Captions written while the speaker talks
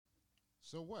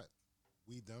So what?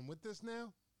 We done with this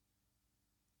now?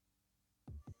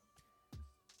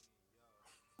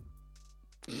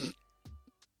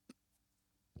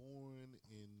 Born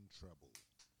in trouble.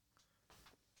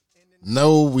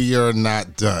 No, we are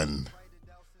not done.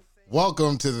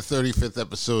 Welcome to the 35th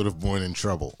episode of Born in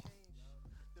Trouble.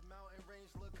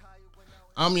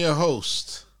 I'm your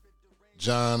host,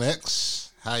 John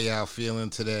X. How y'all feeling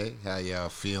today? How y'all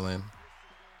feeling?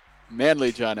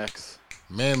 Manly John X.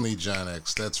 Manly John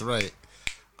X, that's right.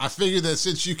 I figured that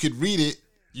since you could read it,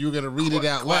 you were gonna read it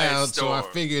out loud. So I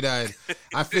figured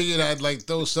I'd like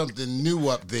throw something new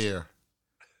up there,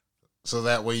 so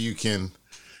that way you can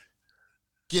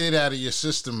get it out of your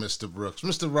system, Mr. Brooks,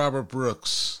 Mr. Robert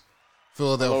Brooks,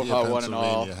 Philadelphia, Aloha,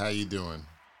 Pennsylvania. How you doing?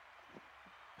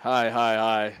 Hi.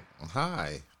 Hi.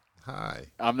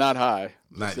 I'm not high.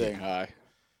 Not saying yet. hi.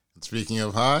 Speaking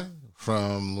of high,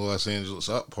 from Los Angeles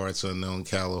up parts unknown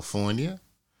California,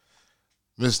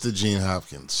 Mr. Gene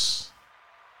Hopkins.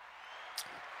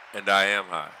 And I am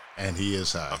high. And he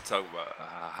is high. I'm talking about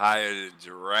higher than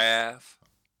giraffe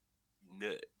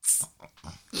nuts.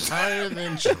 Higher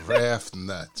than giraffe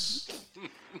nuts.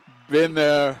 Been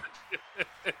there.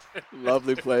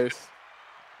 Lovely place.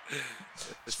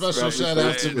 Special shout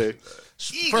out to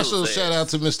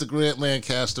Mr. Grant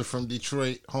Lancaster from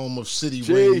Detroit, home of City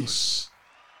Wings.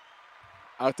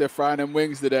 Out there frying them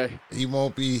wings today. He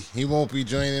won't be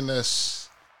joining us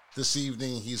this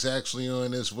evening. He's actually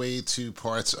on his way to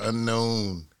parts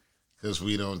unknown because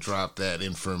we don't drop that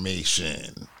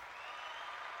information.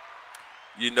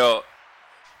 You know,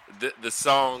 the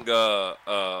song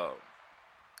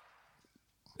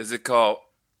is it called?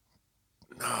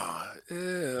 No,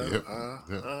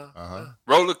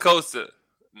 Roller Coaster.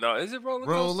 No, is it Roller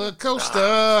Coaster? Roller Coaster.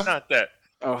 Nah, it's not that.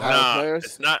 Ohio players?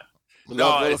 It's not.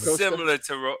 No, it's similar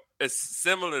to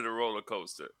Roller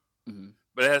Coaster,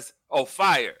 but it has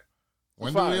Fire.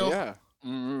 Fire, yeah.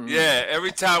 Mm-hmm. Yeah,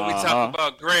 every time we talk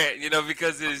about Grant,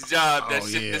 because of his job, that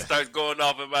shit just starts going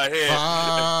off in my head.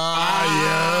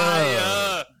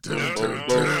 Fire.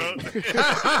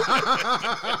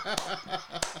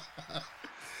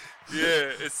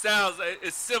 Yeah, it sounds like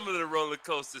it's similar to Roller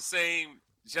Coaster, same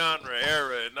genre,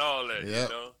 era, and all that. Yep.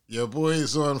 Your boy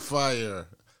is on fire.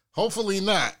 Hopefully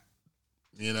not.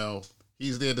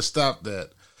 He's there to stop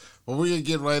that. But we're gonna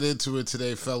get right into it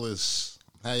today, fellas.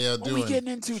 How y'all doing? What we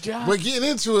getting into, John? We're getting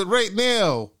into it right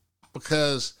now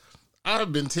because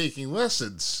I've been taking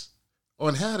lessons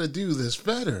on how to do this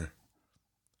better.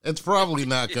 It's probably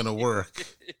not gonna work.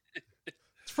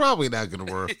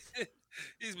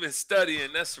 He's been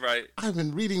studying. That's right. I've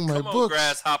been reading my Come on, books.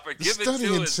 Grasshopper, give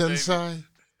studying, it to us, Sensei.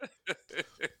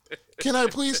 Can I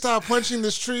please stop punching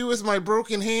this tree with my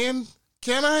broken hand?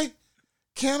 Can I?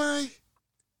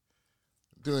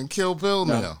 Doing Kill Bill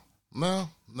now? No.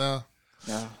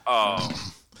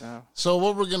 Oh. No. So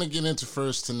what we're gonna get into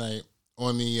first tonight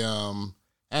on the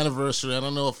anniversary. I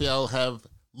don't know if y'all have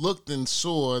looked and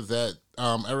saw that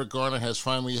Eric Garner has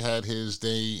finally had his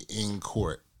day in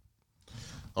court.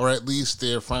 Or at least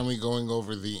they're finally going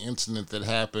over the incident that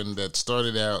happened that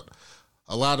started out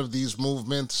a lot of these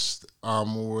movements,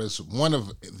 was one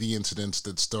of the incidents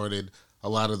that started a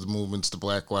lot of the movements, the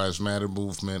Black Lives Matter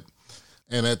movement,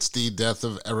 and that's the death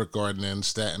of Eric Garner in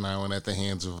Staten Island at the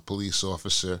hands of a police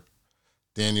officer,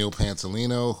 Daniel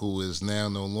Pantalino, who is now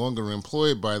no longer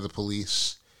employed by the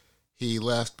police. He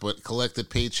left but collected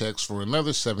paychecks for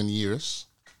another 7 years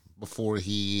before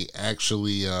he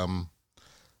actually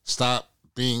stopped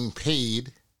being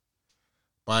paid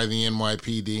by the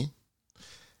NYPD.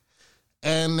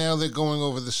 And now they're going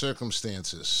over the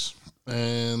circumstances.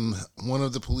 And one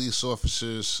of the police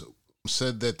officers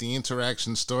said that the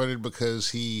interaction started because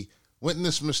he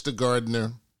witnessed Mr.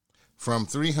 Gardner from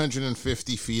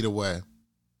 350 feet away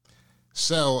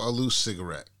sell a loose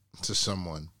cigarette to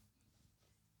someone.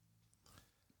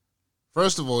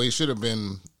 First of all, he should have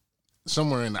been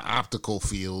somewhere in the optical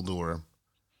field or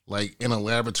like in a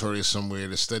laboratory somewhere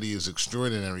to study his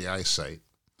extraordinary eyesight.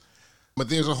 But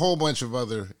there's a whole bunch of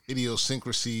other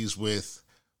idiosyncrasies with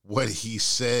what he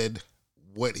said,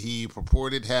 what he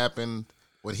reported happened,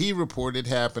 what he reported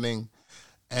happening.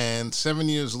 And 7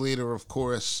 years later, of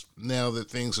course, now that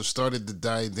things have started to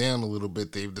die down a little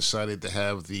bit, they've decided to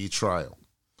have the trial.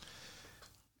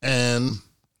 And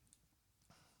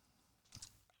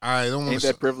I don't want to...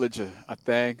 Ain't that privilege a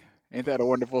thing? Ain't that a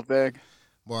wonderful thing?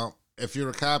 Well, if you're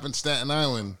a cop in Staten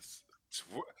Island,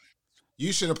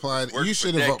 you should apply. You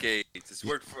should have have decades. It's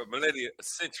worked for millennia,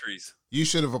 centuries. You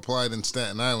should have applied in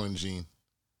Staten Island, Gene.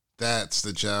 That's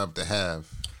the job to have.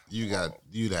 You'd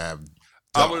have.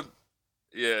 I would.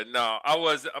 Yeah, no, I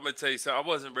was. I'm gonna tell you something. I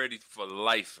wasn't ready for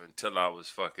life until I was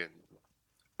fucking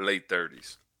late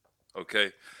 30s.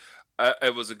 Okay,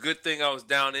 it was a good thing I was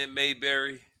down in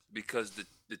Mayberry because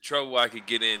the trouble I could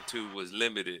get into was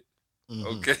limited. Mm-hmm.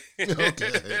 Okay,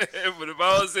 okay. But if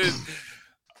I was in,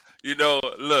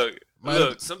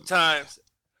 look,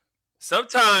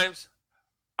 sometimes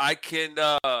I can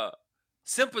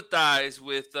sympathize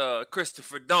with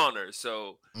Christopher Donner,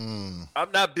 so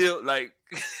I'm not built like.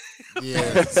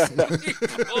 Yes.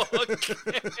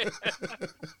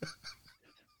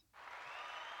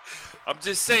 I'm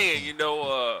just saying,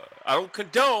 I don't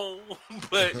condone,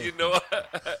 but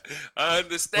I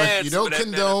understand. But you don't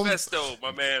condone. Manifesto,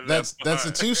 my man. That's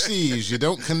the two C's. You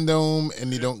don't condone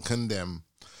and you don't condemn.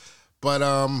 But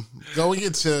going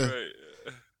into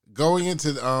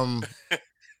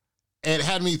it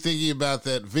had me thinking about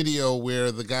that video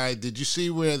where the guy. Did you see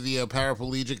where the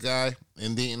paraplegic guy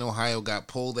in Dayton, Ohio, got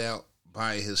pulled out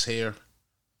by his hair?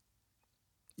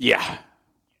 Yeah.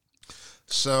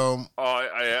 So.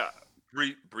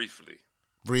 Briefly.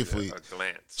 Yeah, a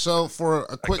glance. So for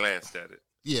a quick. I glanced at it.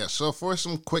 Yeah. So for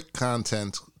some quick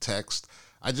content text,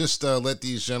 I just let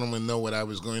these gentlemen know what I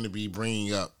was going to be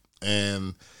bringing up,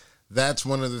 and that's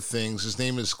one of the things. His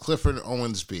name is Clifford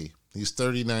Owensby. He's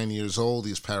 39 years old.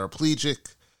 He's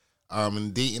paraplegic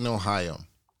in Dayton, Ohio.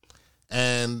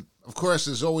 And, of course,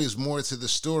 there's always more to the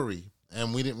story.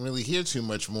 And we didn't really hear too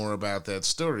much more about that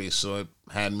story. So it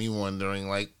had me wondering,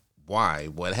 like, why?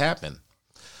 What happened?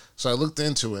 So I looked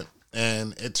into it.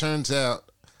 And it turns out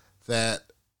that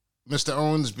Mr.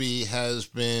 Owensby has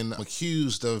been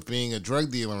accused of being a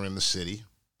drug dealer in the city.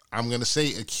 I'm going to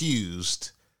say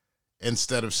accused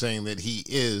instead of saying that he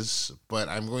is, but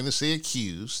I'm going to say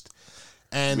accused.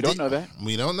 And we don't know that.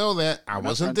 We don't know that. I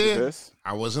wasn't there.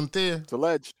 I wasn't there. It's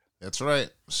alleged. That's right.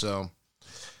 So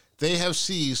they have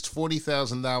seized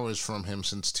 $40,000 from him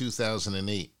since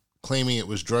 2008, claiming it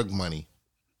was drug money.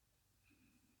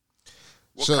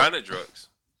 What kind of drugs?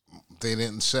 They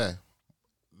didn't say.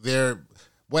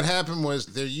 What happened was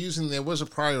there was a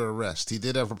prior arrest. He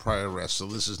did have a prior arrest, so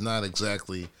this is not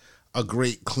exactly a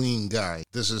great clean guy.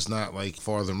 This is not like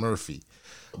Father Murphy.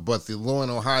 But the law in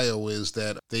Ohio is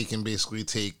that they can basically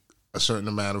take a certain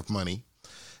amount of money.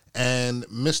 And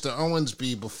Mr.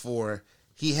 Owensby, before,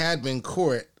 he had been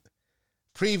caught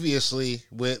previously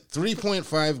with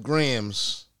 3.5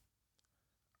 grams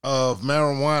of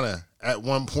marijuana at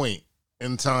one point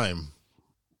in time.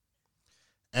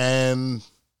 And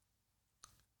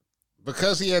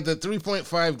because he had the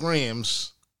 3.5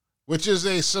 grams, which is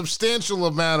a substantial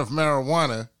amount of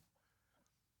marijuana,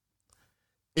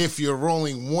 if you're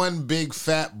rolling one big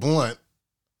fat blunt,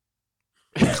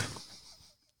 be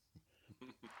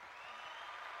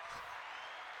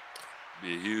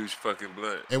a huge fucking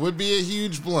blunt. It would be a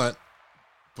huge blunt,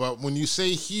 but when you say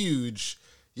huge,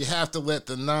 you have to let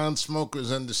the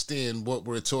non-smokers understand what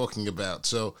we're talking about.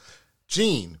 So,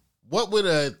 Gene, what would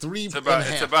a three? It's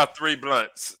about 3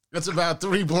 blunts. It's about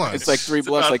 3 blunts. It's like 3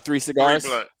 blunts, like 3 cigars.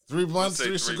 3 blunts,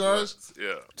 3 cigars. Blunts.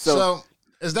 Yeah. So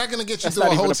is that going to get you to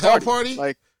a hotel party?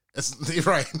 Like, it's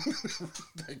right.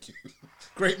 Thank you.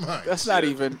 Great mind. That's not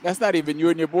even you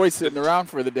and your boys sitting around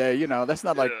for the day. That's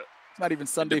not like it's not even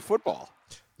Sunday football.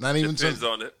 Not even depends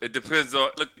on it. It depends on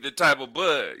the type of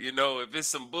bud. If it's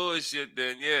some bullshit,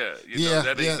 then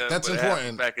that's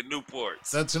important. Back in Newports.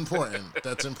 That's important.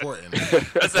 That's important.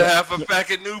 That's a half a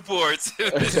pack of Newports.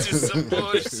 It's just some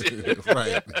bullshit.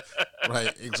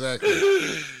 Right, exactly.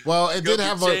 Well, it did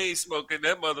have chain smoking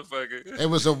that motherfucker. It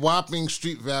was a whopping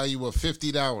street value of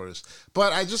 $50.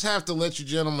 But I just have to let you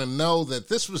gentlemen know that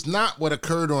this was not what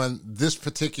occurred on this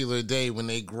particular day when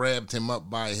they grabbed him up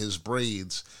by his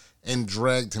braids and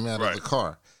dragged him out of the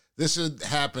car. This had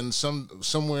happened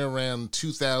somewhere around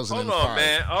 2005. Hold on,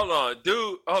 man. Hold on.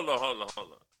 Dude, hold on.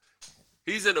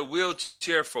 He's in a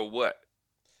wheelchair for what?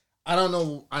 I don't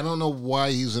know why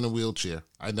he's in a wheelchair.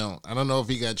 I don't know if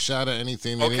he got shot or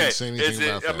anything. They didn't say anything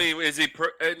about that. I mean, is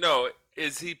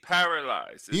he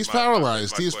paralyzed? He's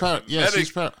paralyzed. He's paralyzed. Yes,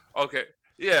 he's paralyzed. Okay.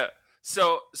 Yeah.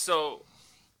 So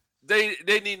they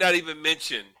need not even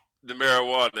mention the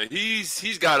marijuana.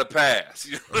 He's got a pass.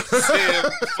 You know what I'm saying?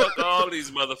 Fuck all these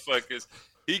motherfuckers.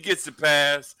 He gets a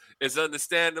pass. It's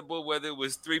understandable whether it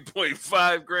was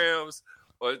 3.5 grams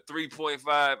or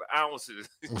 3.5 ounces.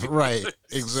 Right.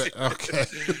 Exactly. Okay.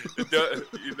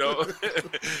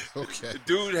 Okay.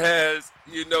 Dude has,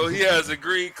 he has a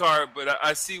green card, but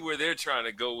I see where they're trying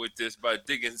to go with this by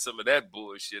digging some of that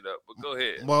bullshit up. But go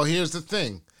ahead. Well, here's the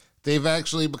thing. They've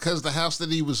actually, because the house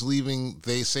that he was leaving,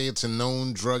 they say it's a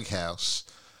known drug house.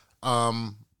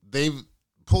 They've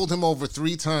pulled him over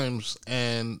 3 times,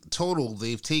 and total,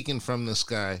 they've taken from this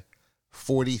guy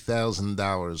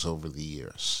 $40,000 over the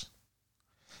years.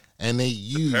 And they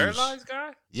used... The paralyzed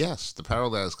guy? Yes, the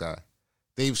paralyzed guy.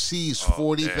 They've seized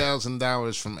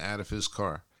 $40,000 from out of his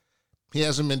car. He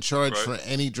hasn't been charged for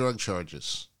any drug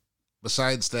charges.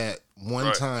 Besides that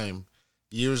one time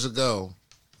years ago,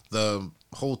 the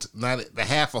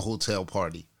half a hotel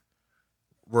party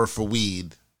were for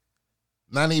weed.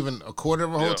 Not even a quarter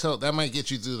of a hotel. That might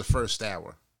get you through the first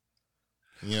hour.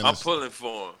 I'm pulling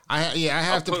for him. I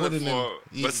have to put it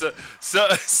in. But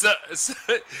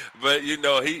but you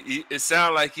know, he it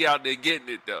sounds like he out there getting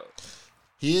it though.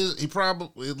 He is. He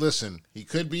probably he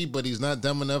could be, but he's not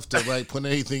dumb enough to like put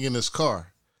anything in his car.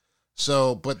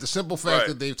 So, but the simple fact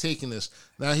that they've taken this.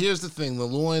 Now, here's the thing: the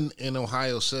law in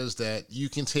Ohio says that you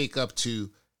can take up to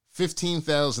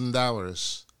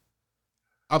 $15,000.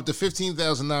 Up to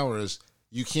 $15,000,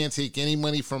 you can't take any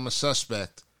money from a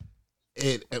suspect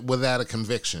without a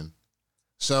conviction.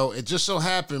 So it just so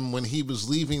happened when he was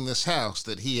leaving this house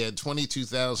that he had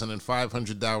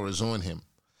 $22,500 on him.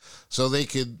 So they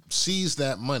could seize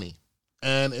that money.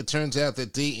 And it turns out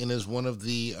that Dayton is one of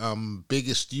the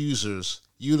biggest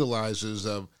utilizers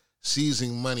of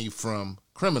seizing money from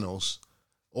criminals,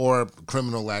 or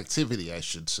criminal activity, I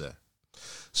should say.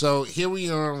 So here we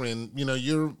are, and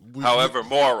however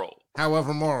moral,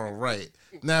 right?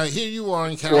 Now here you are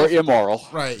in California, or immoral,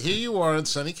 right? Here you are in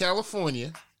sunny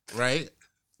California, right?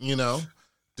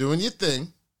 Doing your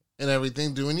thing and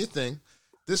everything, doing your thing.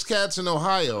 This cat's in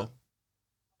Ohio,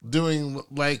 doing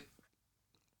like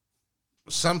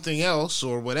something else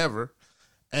or whatever,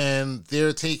 and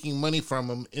they're taking money from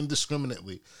him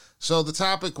indiscriminately. So the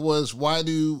topic was, why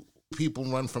do people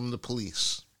run from the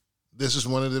police? This is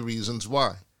one of the reasons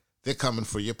why. They're coming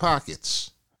for your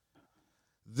pockets.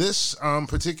 This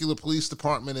particular police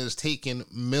department has taken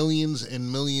millions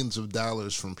and millions of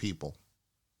dollars from people.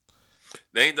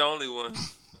 They ain't the only one.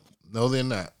 No, they're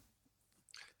not.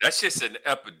 That's just an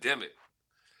epidemic.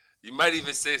 You might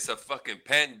even say it's a fucking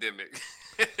pandemic.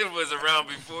 It was around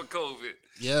before COVID.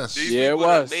 Yes. It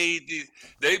was. They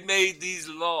made these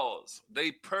laws.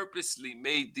 They purposely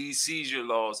made these seizure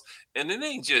laws. And it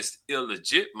ain't just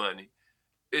illegit money.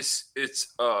 It's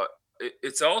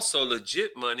also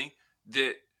legit money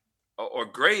that, or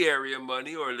gray area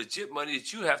money, or legit money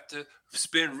that you have to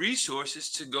spend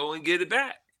resources to go and get it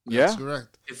back. Yeah. That's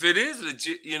correct. If it is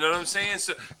legit, you know what I'm saying?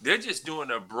 So they're just doing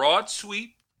a broad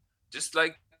sweep, just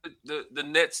like the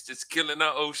nets that's killing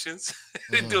our oceans.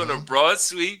 They're doing a broad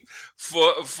sweep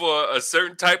for a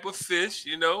certain type of fish,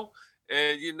 and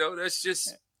that's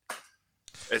just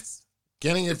it's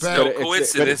getting it back. No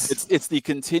coincidence. It's the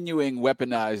continuing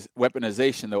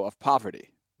weaponization though of poverty.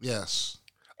 Yes.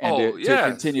 And to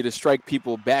continue to strike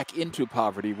people back into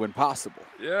poverty when possible.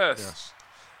 Yes.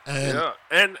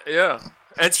 And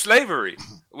slavery,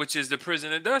 which is the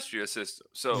prison industrial system.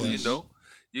 So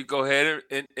you go ahead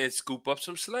and scoop up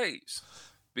some slaves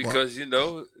because they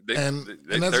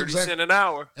 30 cents an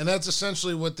hour. And that's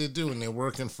essentially what they're doing. They're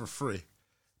working for free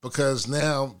because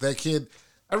now that kid,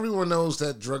 everyone knows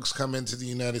that drugs come into the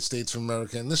United States of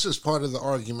America, and this is part of the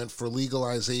argument for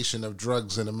legalization of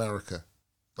drugs in America.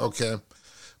 Okay?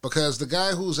 Because the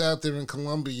guy who's out there in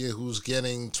Colombia who's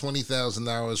getting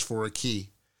 $20,000 for a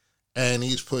key, and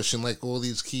he's pushing like all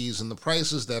these keys, and the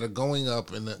prices that are going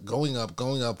up and going up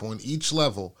on each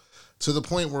level to the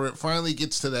point where it finally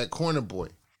gets to that corner boy.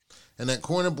 And that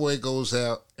corner boy goes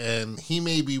out and he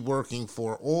may be working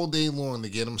for all day long to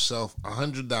get himself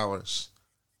 $100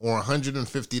 or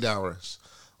 $150,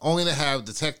 only to have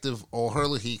Detective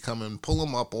O'Hurley come and pull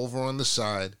him up over on the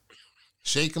side,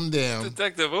 shake him down.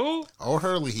 Detective who?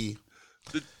 O'Hurley.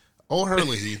 We're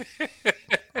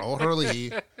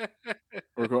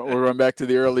going back to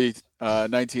the early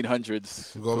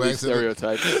 1900s. We'll go back to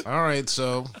stereotypes. All right,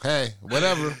 so hey,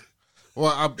 whatever.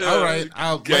 Well, all right.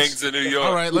 Gangs in New York.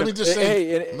 All right, let me just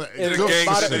say.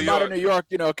 In modern New York,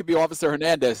 it could be Officer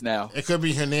Hernandez now. It could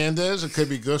be Hernandez. It could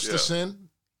be Gustafson.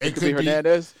 Yeah. It could be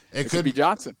Hernandez. It could be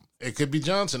Johnson. It could be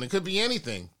Johnson. It could be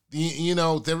anything.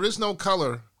 There is no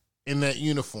color in that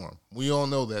uniform. We all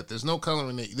know that. There's no color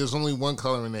in it. There's only one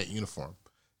color in that uniform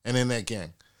and in that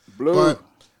gang. Blue.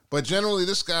 But generally,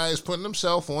 this guy is putting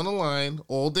himself on the line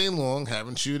all day long,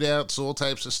 having shootouts, all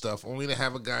types of stuff, only to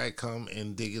have a guy come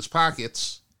and dig his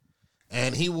pockets.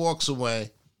 And he walks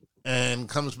away and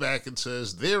comes back and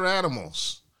says, they're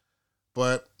animals.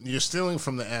 But you're stealing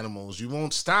from the animals. You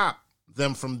won't stop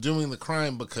them from doing the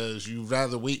crime because you'd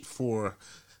rather wait for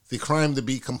the crime to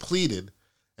be completed.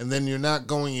 And then you're not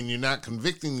going and you're not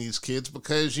convicting these kids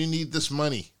because you need this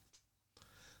money.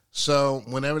 So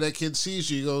whenever that kid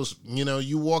sees you, he goes,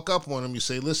 you walk up on him, you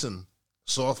say, listen,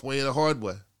 soft way or the hard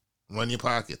way, run your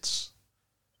pockets.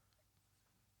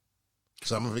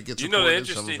 Some of it gets the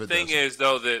interesting thing is,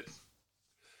 though,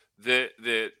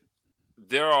 that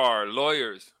there are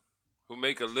lawyers who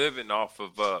make a living off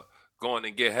of going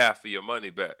and get half of your money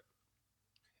back,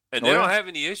 and they don't have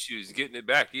any issues getting it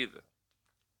back either.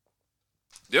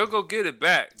 They'll go get it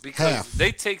back because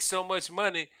they take so much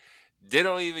money. They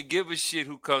don't even give a shit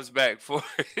who comes back for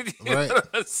it. You know what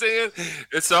I'm saying?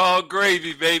 It's all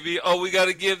gravy, baby. Oh, we got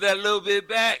to give that little bit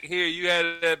back. Here, you had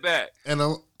that back. And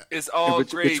it's all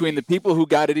gravy. Between the people who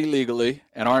got it illegally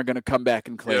and aren't going to come back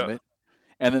and claim it,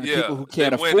 and then the people who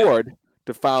can't afford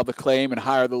to file the claim and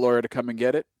hire the lawyer to come and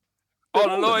get it. Oh,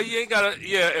 the lawyer, you ain't got to.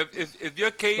 Yeah, if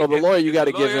your case. Well, the lawyer, you got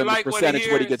to give him a percentage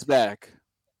what he gets back.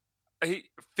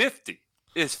 50.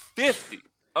 It's 50.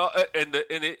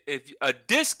 If a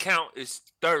discount is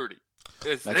 30,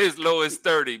 it's as low as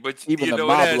 30. But even the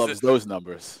mob loves those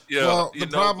numbers. Well, the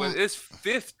problem, but it's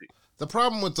 50. The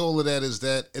problem with all of that is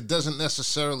that it doesn't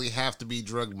necessarily have to be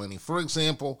drug money. For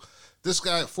example, this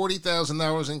guy,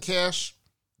 $40,000 in cash,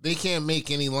 they can't make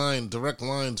any direct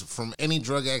lines from any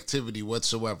drug activity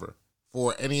whatsoever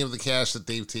for any of the cash that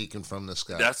they've taken from this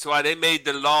guy. That's why they made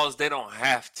the laws. They don't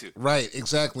have to. Right,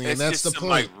 exactly, and that's the point.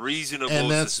 Like reasonable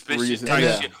suspicion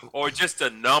type shit, or just a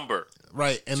number.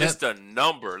 Right, and just a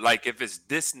number. Like if it's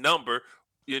this number,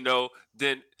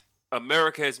 then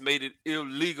America has made it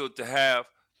illegal to have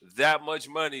that much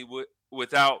money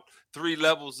without 3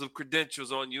 levels of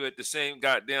credentials on you at the same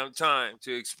goddamn time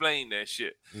to explain that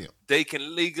shit. Yeah. They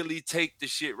can legally take the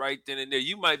shit right then and there.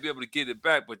 You might be able to get it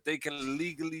back, but they can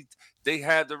legally, they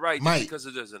have the right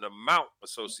because there's an amount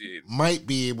associated. Might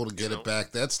be able to get it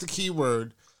back. That's the key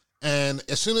word. And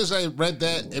as soon as I read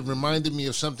that, it reminded me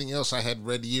of something else I had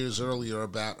read years earlier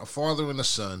about a father and a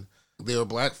son. They were a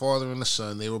black father and a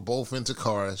son. They were both into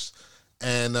cars.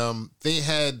 And they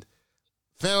had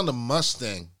found a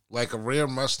Mustang, like a rare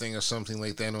Mustang or something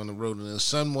like that on the road. And his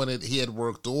son he had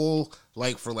worked for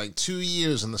 2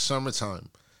 years in the summertime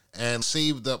and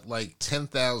saved up like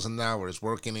 $10,000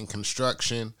 working in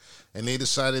construction. And they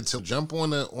decided to jump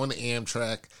on the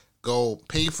Amtrak, go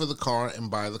pay for the car and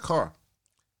buy the car.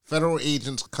 Federal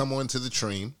agents come onto the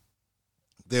train.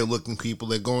 They're looking people.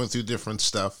 They're going through different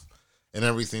stuff and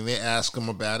everything. They ask him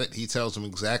about it. He tells them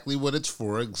exactly what it's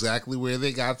for, exactly where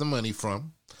they got the money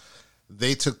from.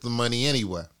 They took the money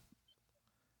anyway.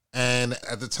 And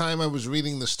at the time I was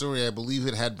reading the story, I believe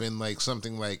it had been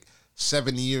something like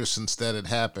 7 years since that had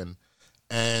happened.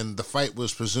 And the fight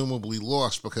was presumably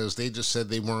lost because they just said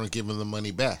they weren't giving the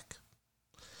money back.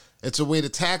 It's a way to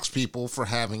tax people for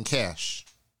having cash.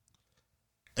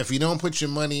 If you don't put your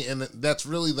money in, that's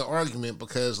really the argument,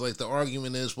 because the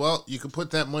argument is, well, you can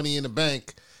put that money in a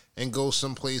bank and go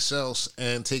someplace else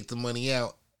and take the money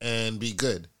out and be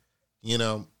good.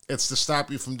 It's to stop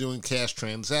you from doing cash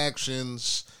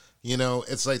transactions.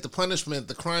 It's like the punishment,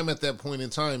 the crime at that point in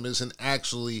time isn't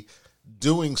actually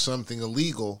doing something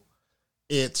illegal.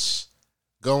 It's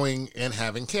going and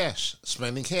having cash,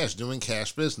 spending cash, doing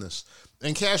cash business.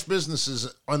 And cash business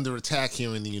is under attack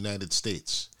here in the United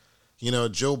States.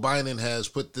 Joe Biden has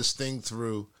put this thing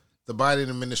through, the Biden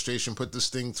administration put this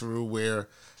thing through where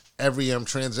every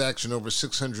transaction over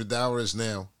 $600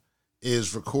 now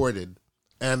is recorded.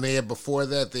 And before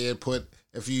that, they had put,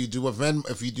 if you do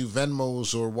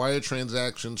Venmos or wire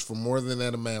transactions for more than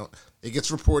that amount, it gets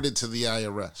reported to the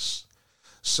IRS.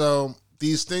 So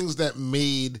these things that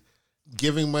made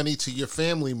giving money to your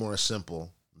family more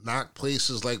simple, not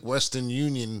places like Western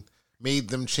Union, made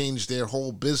them change their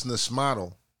whole business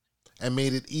model and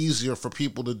made it easier for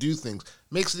people to do things.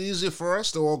 Makes it easier for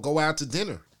us to all go out to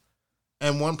dinner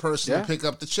and one person to pick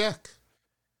up the check.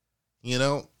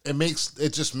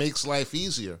 It just makes life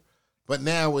easier. But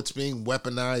now it's being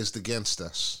weaponized against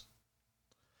us.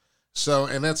 So,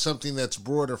 and that's something that's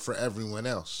broader for everyone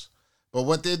else. But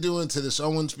what they're doing to this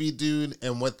Owensby dude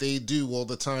and what they do all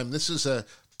the time,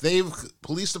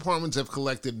 police departments have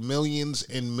collected millions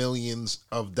and millions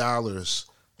of dollars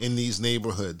in these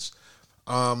neighborhoods.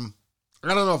 I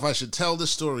don't know if I should tell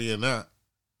this story or not,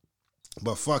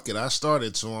 but fuck it, I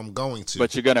started, so I'm going to.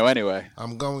 But you're going to anyway.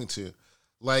 I'm going to.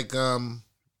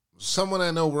 Someone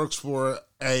I know works for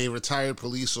a retired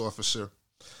police officer,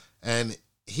 and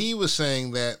he was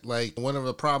saying that, one of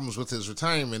the problems with his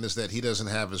retirement is that he doesn't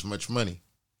have as much money.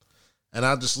 And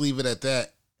I'll just leave it at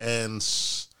that. And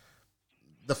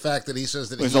the fact that he says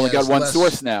that he's only got one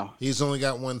source now. He's only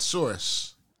got one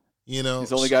source. He's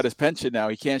only got his pension now.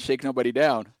 He can't shake nobody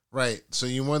down. Right. So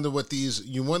you wonder why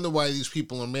these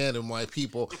people are mad and why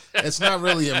it's not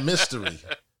really a mystery.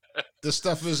 This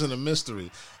stuff isn't a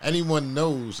mystery. Everyone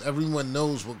knows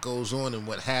what goes on and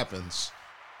what happens.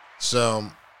 So,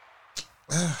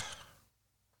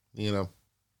 anyone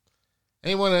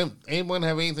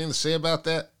have anything to say about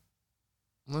that?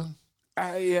 No?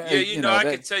 I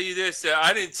can tell you this: that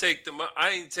I didn't take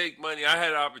money. I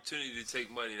had an opportunity to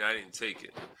take money, and I didn't take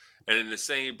it. And in the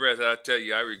same breath, I tell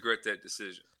you, I regret that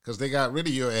decision. Because they got rid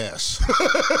of your ass.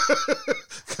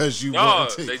 Because you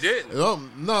they didn't.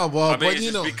 No, well, but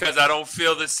it's just because I don't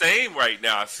feel the same right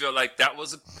now. I feel like that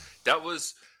was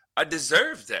I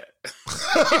deserved that.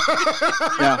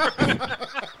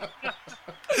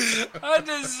 I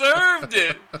deserved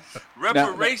it.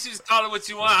 Reparations, call it what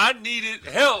you want. I needed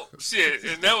help, shit,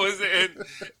 and that was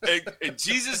and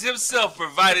Jesus himself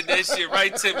provided that shit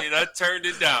right to me, and I turned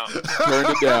it down.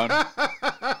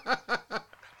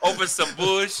 Over some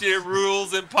bullshit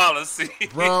rules and policy,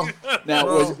 bro. Now,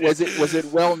 was it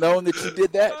well known that you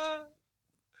did that?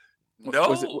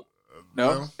 No.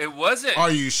 No, it wasn't.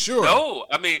 Are you sure? No,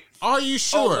 I mean, are you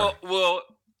sure? Well,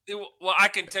 I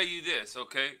can tell you this.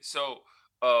 Okay, so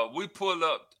we pull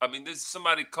up. I mean, there's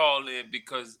somebody called in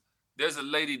because there's a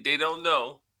lady they don't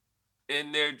know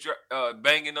in their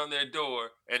banging on their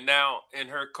door, and now in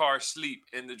her car sleep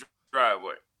in the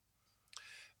driveway.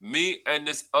 Me and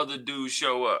this other dude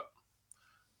show up.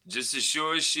 Just as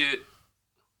sure as shit,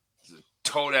 it's a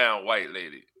toe down white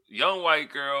lady, young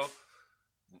white girl.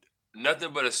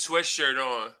 Nothing but a sweatshirt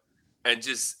on and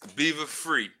just beaver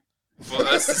free for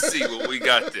us to see what we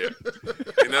got there.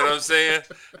 You know what I'm saying?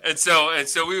 And so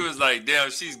we was like,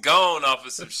 damn, she's gone off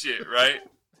of some shit, right?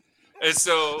 And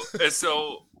so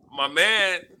my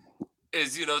man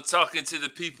is, talking to the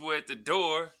people at the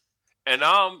door, and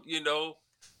I'm,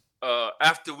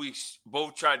 after we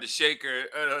both tried to shake her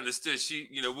and understood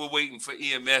we're waiting for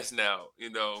EMS now,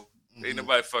 Mm-hmm. Ain't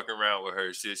nobody fucking around with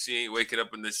her shit. She ain't waking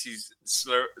up unless she's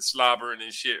slobbering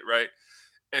and shit, right?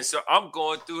 And so I'm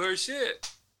going through her shit.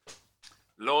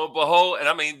 Lo and behold, and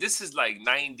I mean, this is like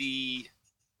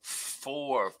 94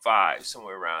 or 5,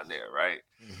 somewhere around there, right?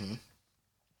 Mm-hmm.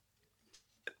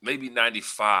 Maybe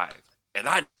 95. And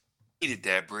I needed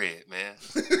that bread, man.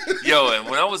 Yo, and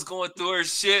when I was going through her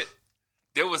shit,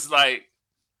 there was like,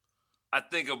 I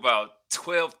think about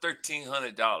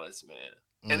 $1,200-$1,300, man.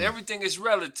 And everything is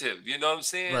relative, you know what I'm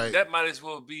saying? Right. That might as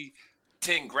well be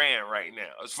 $10,000 right now,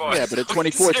 as far as but at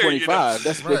 24, 25,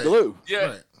 that's big glue. Yeah,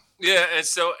 right. Yeah,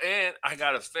 and I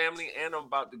got a family, and I'm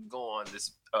about to go on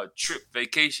this trip,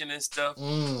 vacation and stuff.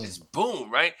 It's boom,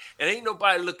 right? And ain't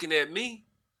nobody looking at me.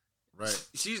 Right.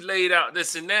 She's laid out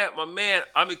this and that, my man.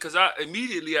 I mean, because I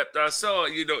immediately after I saw,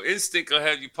 instinct will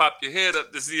have you pop your head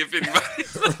up to see if anybody.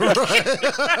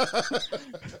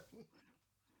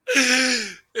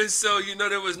 And so,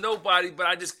 there was nobody, but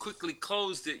I just quickly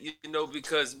closed it,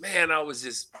 because, man, I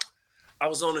was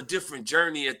on a different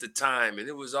journey at the time, and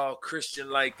it was all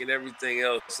Christian-like and everything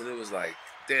else, and it was like,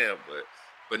 damn,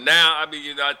 but now, I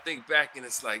mean, I think back, and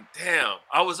it's like, damn,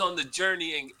 I was on the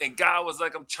journey, and God was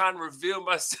like, I'm trying to reveal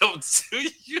myself to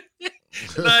you,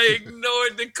 and I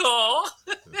ignored the call,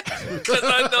 because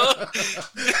I know...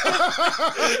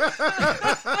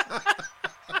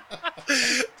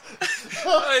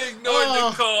 I ignored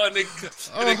the call, and it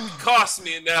cost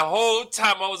me. And that whole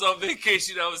time I was on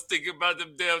vacation, I was thinking about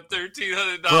them damn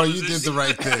 $1,300. Bro, you did the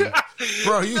right thing.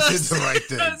 Bro, you did the right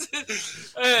thing.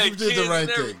 You did the right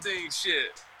thing.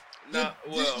 Shit.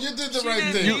 You did the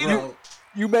right thing, bro.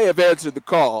 You may have answered the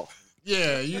call.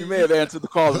 Yeah, you may have answered the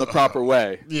call in the proper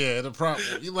way. Yeah, the proper.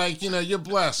 You're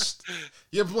blessed.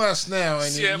 You're blessed now,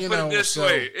 and put it this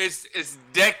way: it's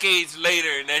decades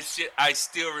later, and that shit I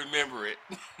still remember it.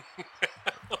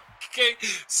 Okay,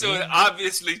 so it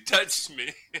obviously touched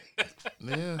me.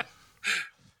 Yeah.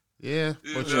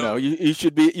 But you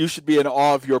should be in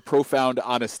awe of your profound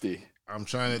honesty. I'm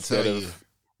trying to tell you,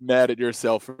 mad at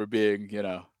yourself for being,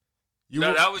 that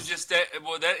was just that.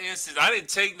 Well, that instance, I didn't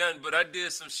take nothing, but I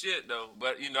did some shit though.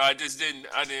 But I just didn't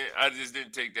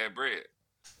take that bread.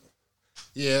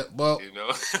 Yeah, well,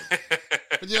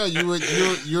 but yeah, you were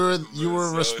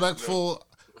a respectful,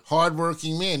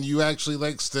 hardworking man. You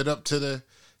actually stood up to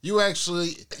you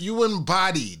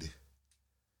embodied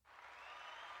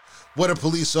what a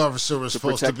police officer was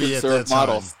supposed to be at that time.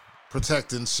 Model.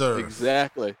 Protect and serve.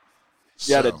 Exactly.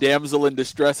 You had a damsel in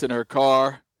distress in her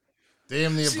car.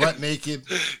 Damn near butt naked.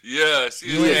 Yeah,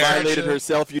 she violated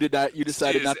herself. You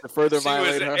decided not to further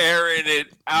violate her. She was airing it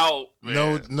out.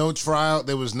 Man. No trial.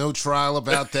 There was no trial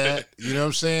about that. You know what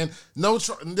I'm saying? No,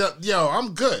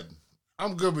 I'm good.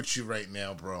 I'm good with you right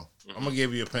now, bro. Mm-hmm. I'm gonna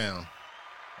give you a pound.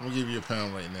 I'm gonna give you a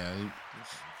pound right now.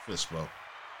 Fist bump.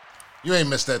 You ain't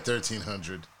missed that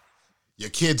 1,300.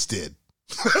 Your kids did.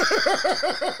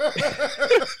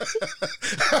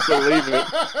 Believe it.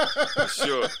 For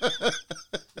sure.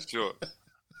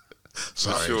 Sorry.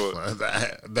 For sure.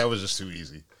 That was just too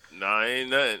easy. No,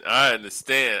 ain't nothing. I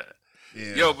understand.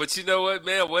 Yeah. Yo, but you know what,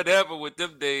 man? Whatever with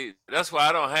them days. That's why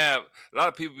I don't have a lot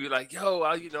of people be like, yo,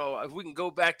 if we can go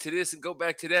back to this and go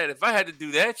back to that. If I had to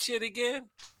do that shit again,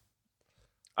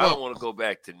 I don't want to go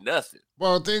back to nothing.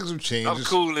 Well, things have changed. I'm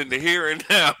cool in the here and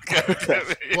now.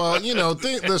 Well,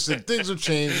 listen, things have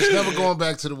changed. It's never going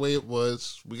back to the way it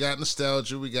was. We got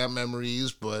nostalgia, we got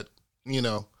memories, but,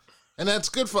 and that's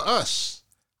good for us.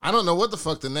 I don't know what the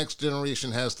fuck the next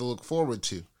generation has to look forward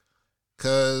to.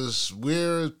 Because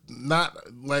we're not,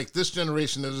 like, this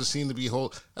generation doesn't seem to be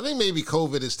I think maybe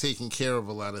COVID is taking care of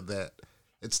a lot of that.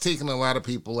 It's taking a lot of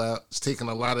people out. It's taking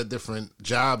a lot of different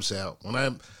jobs out.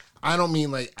 I don't mean,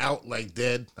 like, out, like,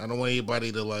 dead. I don't want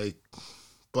anybody to,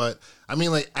 but I mean,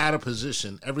 like, out of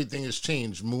position. Everything has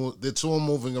changed. It's all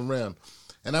moving around.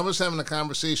 And I was having a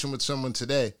conversation with someone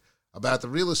today about the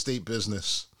real estate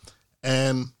business.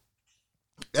 And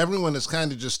everyone is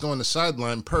kind of just on the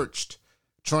sideline, perched,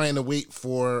 trying to wait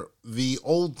for the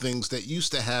old things that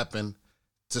used to happen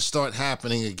to start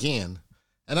happening again.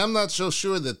 And I'm not so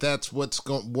sure that that's what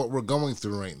we're going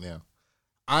through right now.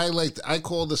 I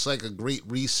call this like a great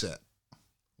reset,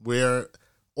 where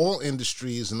all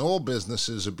industries and all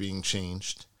businesses are being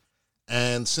changed.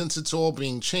 And since it's all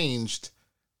being changed,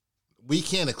 we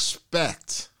can't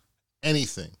expect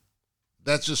anything.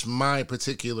 That's just my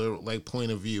particular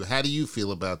point of view. How do you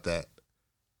feel about that?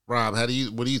 Rob, what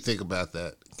do you think about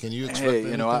that? Can you expect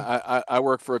anything? I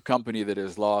work for a company that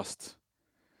has lost,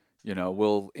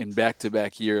 will in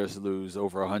back-to-back years lose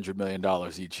over $100 million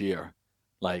each year.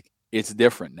 Like, it's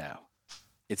different now.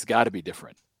 It's got to be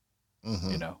different.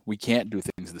 Mm-hmm. We can't do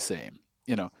things the same.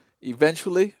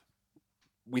 Eventually,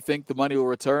 we think the money will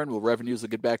return. Revenues will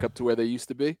get back up to where they used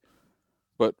to be.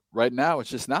 But right now, it's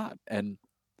just not. And,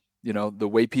 the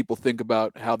way people think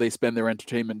about how they spend their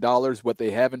entertainment dollars, what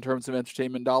they have in terms of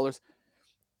entertainment dollars,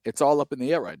 it's all up in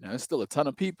the air right now. There's still a ton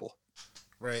of people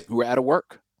who are out of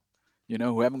work,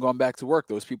 who haven't gone back to work.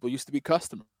 Those people used to be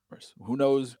customers. Who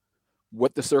knows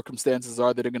what the circumstances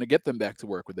are that are going to get them back to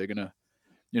work? Are they going to,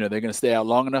 they're going to stay out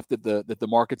long enough that the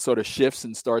market sort of shifts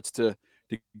and starts to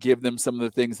give them some of the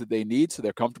things that they need so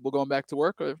they're comfortable going back to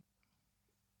work? Or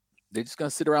they're just going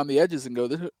to sit around the edges and go,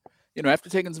 after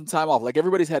taking some time off, like,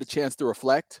 everybody's had a chance to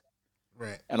reflect.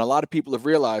 Right. And a lot of people have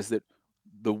realized that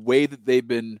the way that they've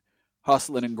been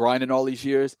hustling and grinding all these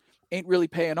years ain't really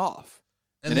paying off.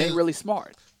 And it ain't really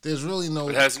smart. There's really no...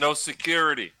 It has no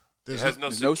security. It has no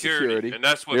security. And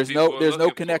that's what there's no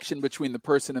connection between the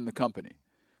person and the company.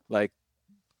 Like,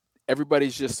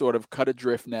 everybody's just sort of cut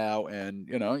adrift now, and,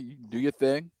 you do your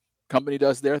thing. Company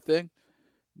does their thing.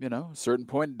 A certain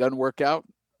point, it doesn't work out.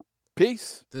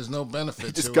 Peace. There's no benefit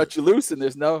to just cut you loose, and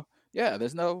there's no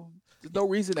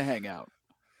reason to hang out.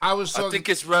 I think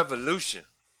it's revolution.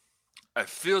 It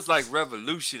feels like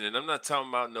revolution, and I'm not talking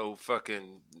about no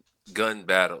fucking gun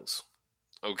battles.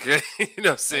 Okay? You know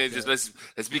what I'm saying? Okay. Just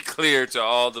let's be clear to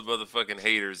all the motherfucking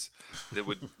haters that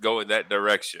would go in that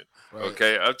direction. Right.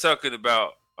 Okay? I'm talking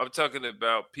about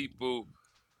people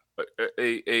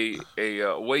a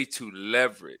way to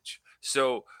leverage.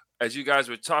 So as you guys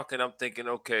were talking, I'm thinking,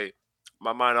 okay,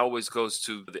 my mind always goes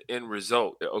to the end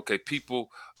result. Okay,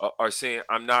 people are saying,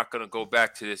 I'm not going to go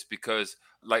back to this because,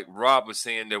 like Rob was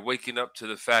saying, they're waking up to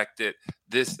the fact that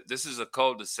this is a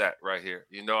cul-de-sac right here.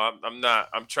 I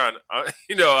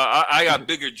got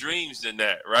bigger dreams than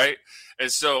that, right?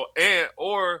 And so,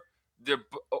 or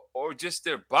just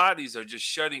their bodies are just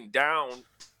shutting down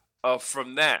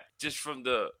from that, just from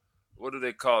the, what do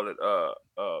they call it?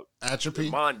 Atrophy?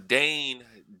 Mundane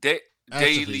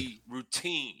daily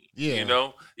routine.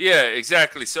 Yeah. Yeah,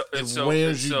 exactly. So it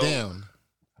wears you down.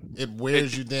 It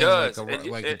wears you down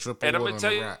like a triple. And I'm gonna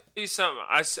tell you something.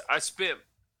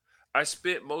 I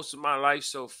spent most of my life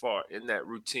so far in that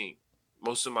routine,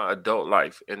 most of my adult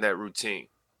life in that routine.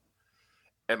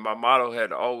 And my motto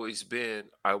had always been,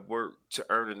 I work to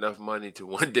earn enough money to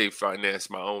one day finance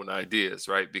my own ideas,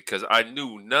 right? Because I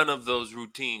knew none of those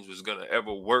routines was gonna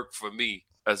ever work for me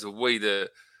as a way to.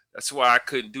 That's why I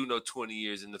couldn't do no 20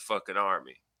 years in the fucking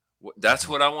army. That's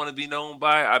what I want to be known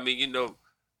by. I mean,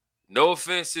 no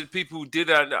offense to the people who did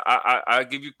that. I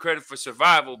give you credit for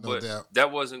survival, but that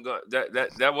wasn't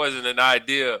that wasn't an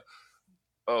idea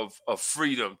of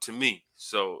freedom to me.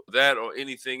 So that or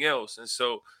anything else. And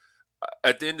so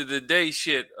at the end of the day,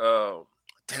 shit.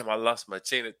 Damn, I lost my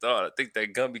chain of thought. I think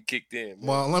that Gumby kicked in. Man.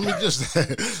 Well, let me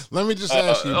just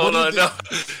ask you. Hold on, no.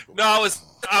 I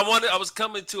was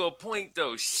coming to a point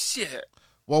though. Shit.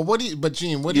 Well,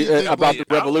 Gene, what do you think about the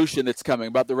revolution that's coming?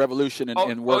 About the revolution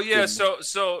in work? Oh yeah,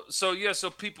 so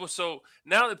people. So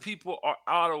now that people are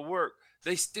out of work,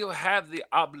 they still have the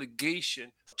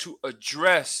obligation to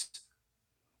address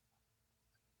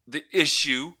the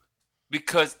issue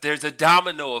because there's a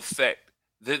domino effect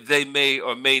that they may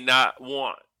or may not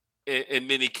want in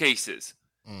many cases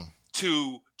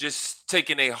to just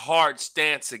taking a hard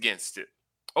stance against it.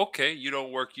 Okay, you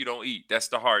don't work, you don't eat. That's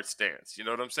the hard stance. You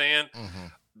know what I'm saying?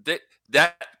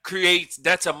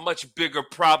 That's a much bigger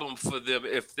problem for them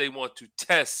if they want to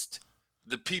test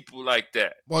the people like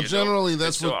that. Well, generally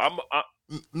that's generally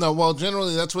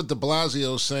that's what de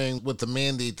Blasio is saying with the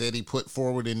mandate that he put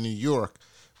forward in New York,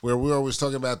 where we're always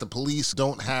talking about the police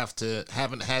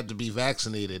haven't had to be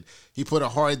vaccinated. He put a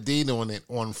hard date on it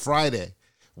on Friday,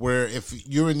 where if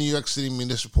you're a New York City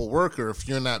municipal worker, if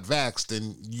you're not vaxxed,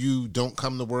 then you don't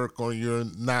come to work or you're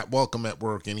not welcome at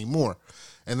work anymore.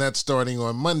 And that's starting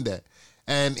on Monday.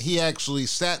 And he actually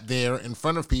sat there in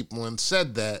front of people and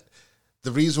said that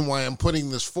the reason why I'm putting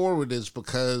this forward is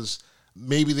because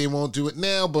maybe they won't do it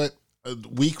now, but a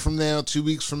week from now, 2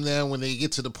 weeks from now, when they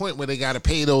get to the point where they got to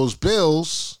pay those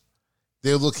bills,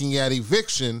 they're looking at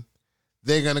eviction,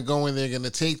 they're going to go in, they're going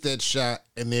to take that shot,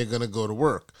 and they're going to go to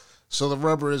work. So the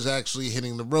rubber is actually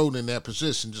hitting the road in that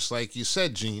position, just like you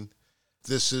said, Gene.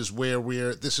 This is where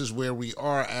we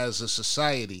are as a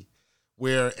society,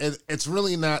 where it's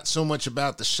really not so much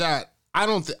about the shot. I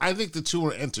think the two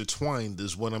are intertwined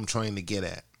is what I'm trying to get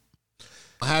at.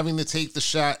 Having to take the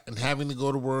shot and having to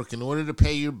go to work in order to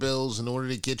pay your bills, in order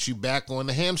to get you back on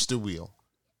the hamster wheel.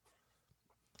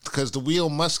 Because the wheel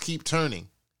must keep turning.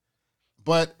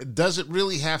 But does it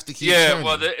really have to keep turning? Yeah,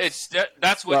 well,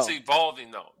 that's what's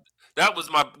evolving, though. That was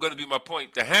going to be my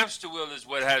point. The hamster wheel is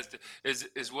what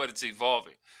is what it's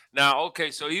evolving. Now,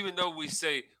 okay, so even though we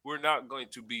say we're not going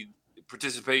to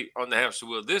participate on the hamster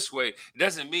wheel this way, it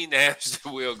doesn't mean the hamster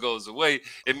wheel goes away.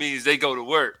 It means they go to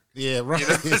work. Yeah, right. You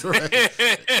know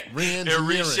right. They're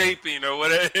reshaping or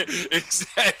whatever.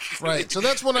 Exactly. Right. So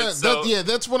that's what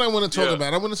that's what I want to talk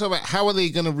about. I want to talk about how are they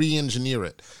going to re-engineer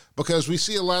it, because we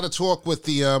see a lot of talk with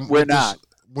the we're not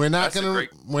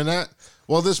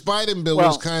Well, this Biden bill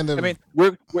was kind of. I mean,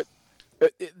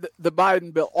 the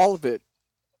Biden bill, all of it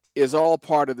is all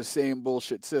part of the same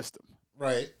bullshit system.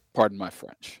 Right. Pardon my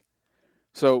French.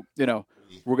 So,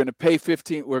 we're going to pay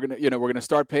we're going to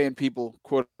start paying people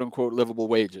quote unquote livable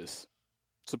wages.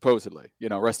 Supposedly,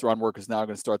 restaurant workers now are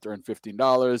going to start to earn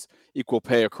 $15, equal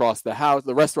pay across the house.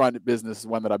 The restaurant business is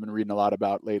one that I've been reading a lot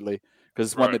about lately,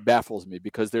 because it's one that baffles me,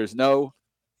 because there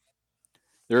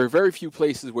are very few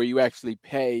places where you actually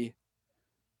pay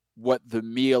what the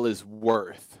meal is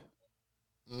worth.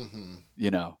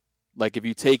 Like if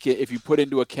you put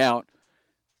into account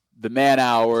the man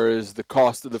hours, the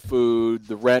cost of the food,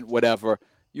 the rent, whatever,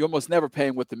 you almost never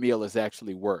paying what the meal is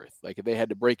actually worth. Like if they had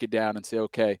to break it down and say,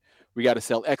 okay, we got to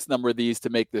sell X number of these to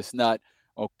make this nut.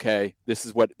 Okay, this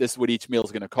is what each meal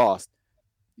is going to cost.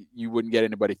 You wouldn't get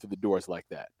anybody through the doors like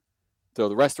that. So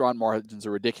the restaurant margins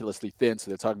are ridiculously thin. So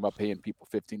they're talking about paying people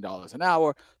 $15 an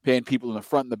hour, paying people in the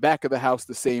front and the back of the house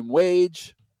the same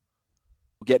wage,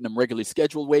 getting them regularly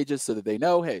scheduled wages so that they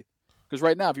know, hey, because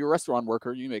right now, if you're a restaurant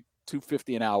worker, you make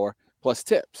 $2.50 an hour plus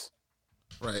tips.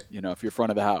 Right. If you're front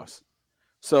of the house.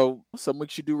 So some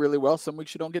weeks you do really well, some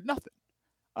weeks you don't get nothing.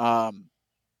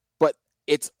 But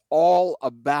it's all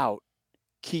about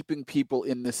keeping people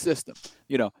in the system.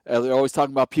 They're always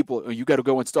talking about people, you got to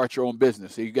go and start your own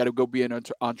business. So you got to go be an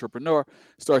entrepreneur,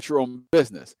 start your own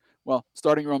business. Well,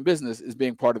 starting your own business is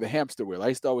being part of the hamster wheel. I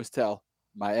used to always tell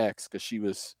my ex, because she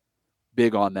was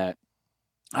big on that,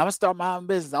 I'm going to start my own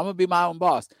business. I'm going to be my own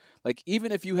boss. Like,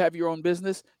 even if you have your own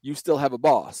business, you still have a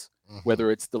boss, whether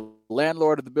it's the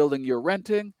landlord of the building you're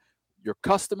renting, your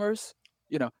customers.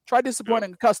 Try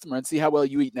disappointing a customer and see how well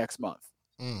you eat next month.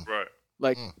 Right.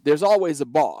 Like, there's always a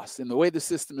boss. In the way the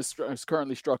system is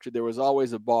currently structured, there was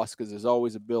always a boss, because there's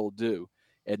always a bill due.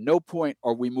 At no point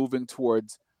are we moving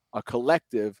towards a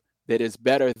collective that is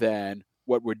better than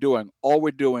what we're doing. All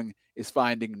we're doing is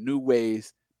finding new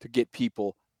ways to get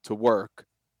people to work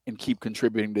and keep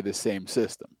contributing to the same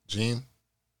system. Gene?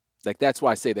 Like, that's why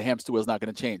I say the hamster wheel is not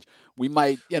going to change. We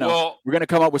might, we're going to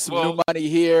come up with some new money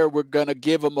here. We're going to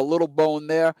give them a little bone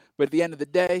there. But at the end of the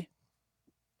day,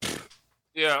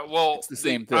 it's the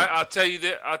same thing. I'll tell you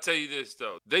this,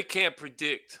 though. They can't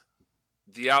predict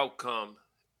the outcome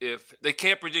if they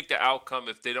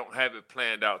don't have it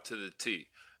planned out to the T.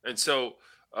 And so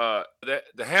the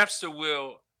hamster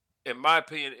wheel, in my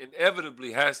opinion,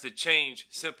 inevitably has to change,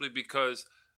 simply because.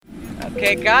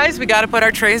 Okay, guys, we got to put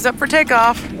our trays up for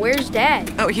takeoff. Where's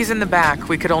Dad? Oh, he's in the back.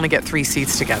 We could only get 3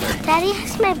 seats together. Daddy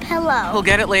has my pillow. We'll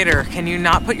get it later. Can you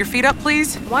not put your feet up,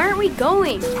 please? Why aren't we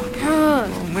going?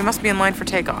 We We must be in line for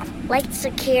takeoff. Like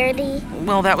security?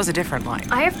 Well, that was a different line.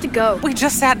 I have to go. We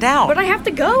just sat down. But I have to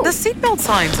go. The seatbelt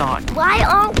sign's on. Why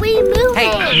aren't we moving?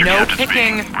 Hey, no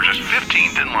kicking. We're just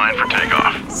 15th in line for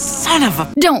takeoff. Son of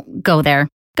a... Don't go there.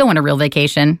 Go on a real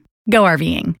vacation. Go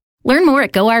RVing. Learn more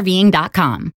at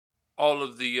GoRVing.com. All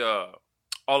of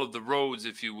the roads,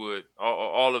 if you would,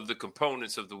 all of the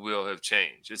components of the wheel have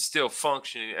changed. It's still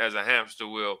functioning as a hamster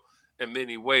wheel in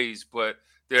many ways, but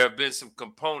there have been some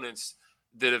components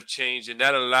that have changed, and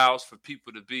that allows for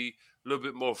people to be a little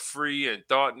bit more free in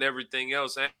thought and everything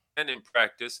else and in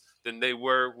practice than they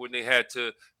were when they had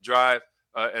to drive,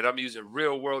 and I'm using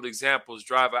real world examples,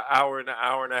 drive an hour and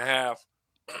a half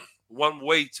one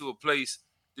way to a place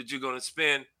that you're going to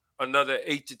spend another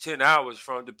 8 to 10 hours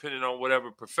from, depending on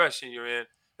whatever profession you're in,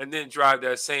 and then drive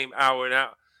that same hour and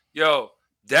out. Yo,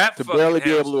 that to fucking barely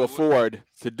be able to hamster afford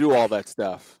to do all that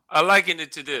stuff. I liken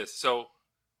it to this. So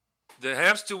the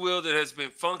hamster wheel that has been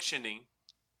functioning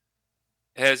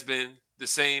has been the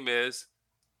same as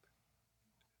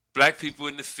black people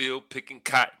in the field picking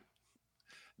cotton.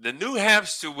 The new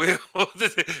hamster wheel,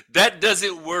 that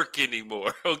doesn't work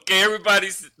anymore. Okay,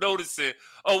 everybody's noticing,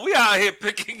 oh, we out here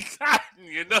picking cotton,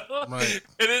 you know? Right.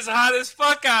 And it's hot as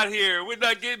fuck out here. We're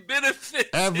not getting benefits.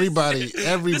 Everybody.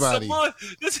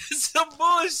 This is some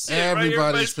bullshit. Everybody's right?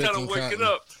 Everybody's picking waking cotton.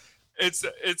 up.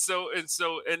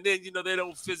 And then, you know, they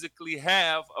don't physically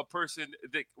have a person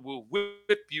that will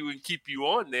whip you and keep you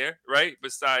on there, right?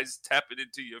 Besides tapping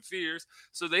into your fears.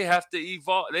 So they have to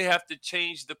evolve. They have to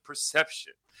change the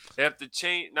perception. They have to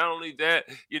change, not only that,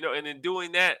 you know, and in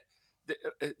doing that,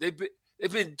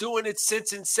 they've been doing it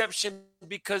since inception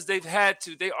because they've had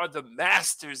to. They are the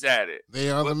masters at it.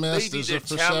 They are the masters of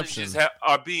perception. Challenges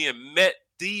are being met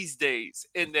these days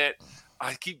in that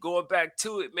I keep going back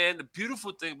to it, man. The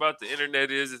beautiful thing about the internet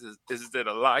is that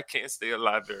a lie can't stay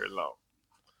alive very long.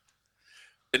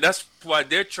 And that's why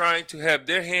they're trying to have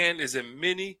their hand is in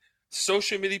many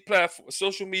social media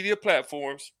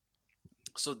platforms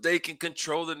so they can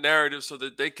control the narrative so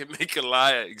that they can make a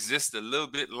lie exist a little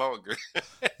bit longer.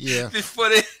 Yeah. before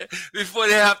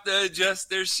they have to adjust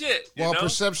their shit. Well,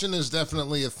 perception is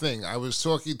definitely a thing. I was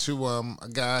talking to a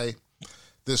guy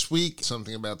this week,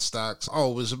 something about stocks.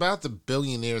 Oh, it was about the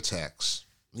billionaire tax.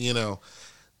 You know,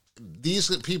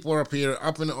 these people are up here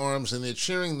up in arms and they're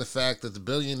cheering the fact that the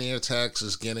billionaire tax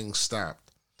is getting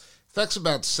stopped. It affects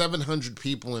about 700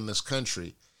 people in this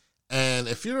country. And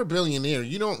if you're a billionaire,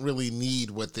 you don't really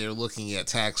need what they're looking at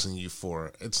taxing you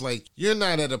for. It's like you're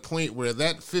not at a point where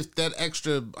that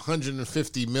extra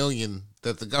 $150 million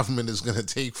that the government is going to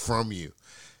take from you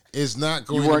is not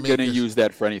going to You weren't going to use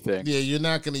that for anything. Yeah, you're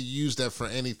not going to use that for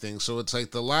anything. So it's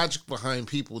like the logic behind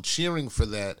people cheering for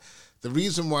that. The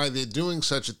reason why they're doing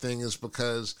such a thing is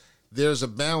because there's a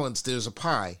balance, there's a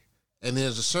pie, and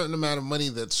there's a certain amount of money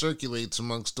that circulates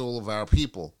amongst all of our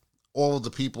people. All of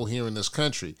the people here in this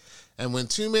country. And when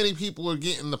too many people are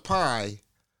getting the pie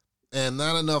and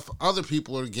not enough other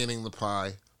people are getting the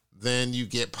pie, then you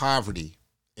get poverty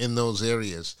in those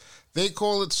areas. They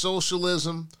call it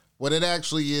socialism. What it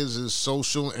actually is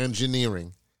social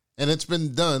engineering. And it's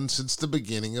been done since the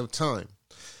beginning of time.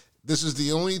 This is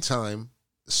the only time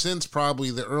since probably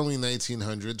the early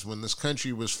 1900s when this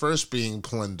country was first being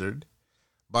plundered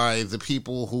by the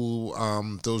people who,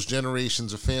 those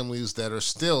generations of families that are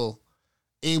still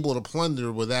able to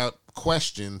plunder without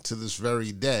question to this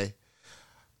very day,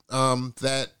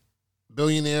 that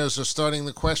billionaires are starting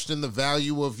to question the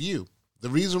value of you. The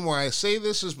reason why I say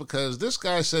this is because this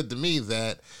guy said to me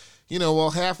that, you know, well,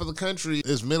 half of the country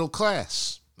is middle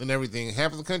class and everything.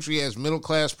 Half of the country has middle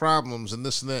class problems and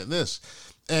this and that and this.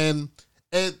 And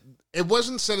it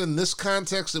wasn't said in this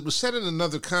context. It was said in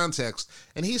another context.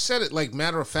 And he said it like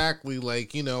matter-of-factly,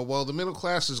 like, you know, well, the middle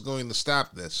class is going to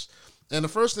stop this. And the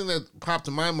first thing that popped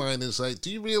in my mind is like,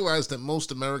 do you realize that most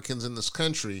Americans in this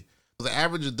country, the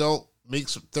average adult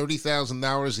makes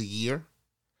 $30,000 a year?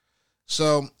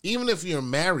 So even if you're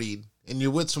married and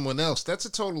you're with someone else, that's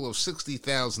a total of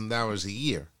 $60,000 a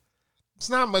year. It's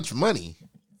not much money.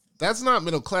 That's not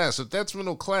middle class. If that's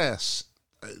middle class,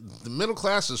 the middle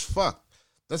class is fucked.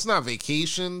 That's not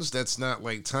vacations. That's not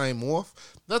like time off.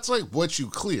 That's like what you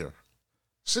clear.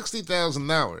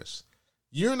 $60,000.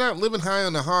 You're not living high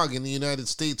on the hog in the United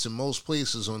States in most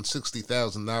places on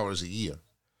 $60,000 a year.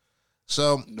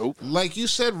 So, nope. Like you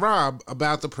said, Rob,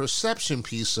 about the perception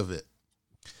piece of it.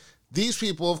 These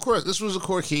people, of course, this was a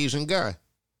Caucasian guy.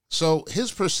 So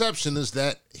his perception is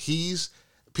that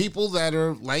people that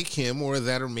are like him or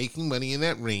that are making money in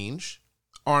that range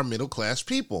are middle-class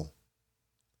people.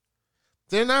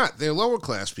 They're not. They're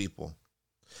lower-class people.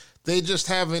 They just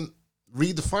haven't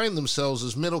redefined themselves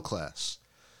as middle class.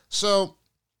 So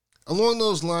along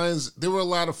those lines, there were a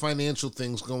lot of financial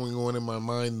things going on in my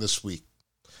mind this week.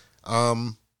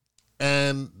 And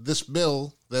this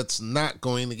bill that's not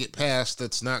going to get passed,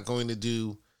 that's not going to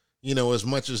do, as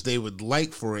much as they would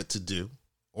like for it to do,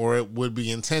 or it would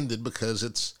be intended because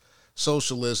it's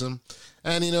socialism.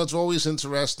 And, it's always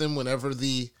interesting whenever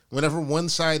one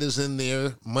side is in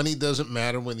there, money doesn't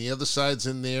matter. When the other side's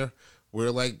in there,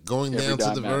 we're like going down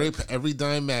to the every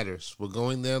dime matters. We're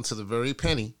going down to the very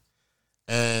penny.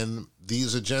 And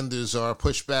these agendas are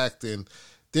pushed back, and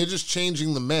they're just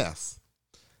changing the math.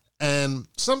 And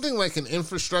something like an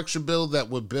infrastructure bill that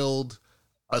would build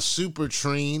a super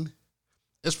train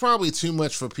is probably too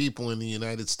much for people in the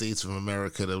United States of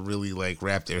America to really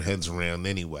wrap their heads around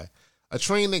anyway. A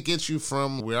train that gets you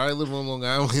from where I live on Long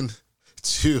Island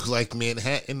to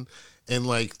Manhattan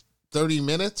in 30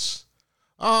 minutes?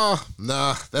 Oh,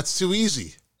 nah, that's too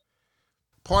easy.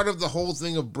 Part of the whole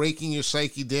thing of breaking your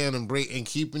psyche down and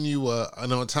keeping you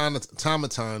an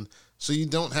automaton so you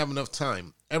don't have enough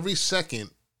time. Every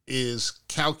second is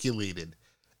calculated,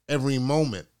 every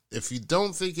moment. If you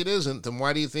don't think it isn't, then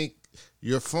why do you think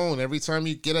your phone, every time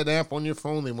you get an app on your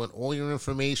phone, they want all your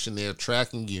information. They're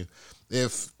tracking you.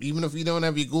 Even if you don't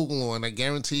have your Google on, I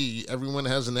guarantee you everyone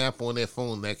has an app on their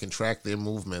phone that can track their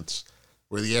movements,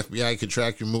 where the FBI can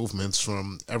track your movements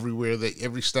from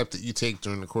every step that you take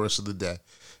during the course of the day.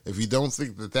 If you don't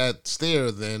think that that's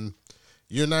there, then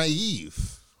you're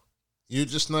naive. You're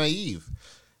just naive.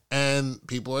 And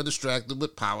people are distracted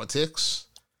with politics.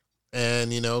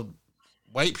 And,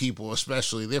 white people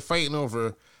especially, they're fighting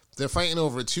over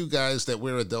two guys that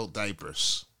wear adult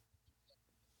diapers.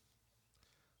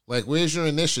 Where's your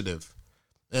initiative?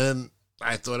 And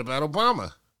I thought about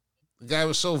Obama. The guy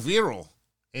was so virile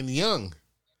and young.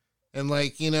 And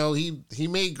he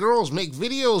made girls make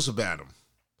videos about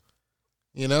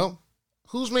him.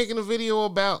 Who's making a video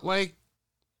about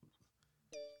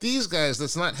these guys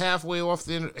that's not halfway off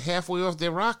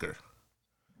their rocker?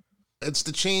 It's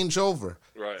the changeover.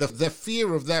 Right. The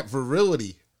fear of that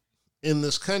virility in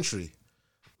this country.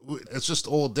 It's just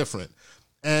all different.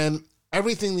 And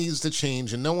everything needs to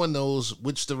change, and no one knows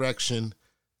which direction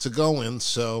to go in.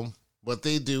 So what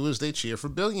they do is they cheer for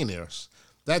billionaires.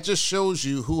 That just shows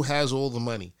you who has all the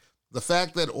money. The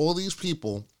fact that all these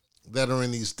people that are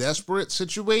in these desperate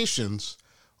situations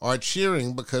are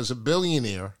cheering because a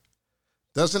billionaire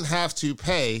doesn't have to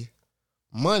pay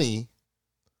money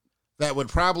that would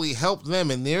probably help them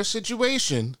in their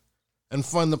situation and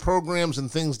fund the programs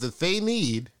and things that they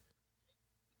need.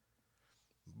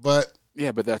 But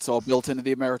that's all built into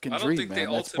the American dream,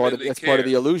 man. That's part of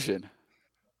the illusion.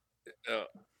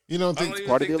 You don't think it's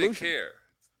part of the illusion? They care.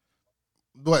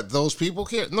 What, those people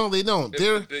care? No, they don't. If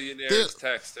the billionaires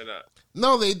taxed or not.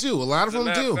 No, they do. A lot of them do.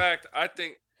 As a matter of fact, I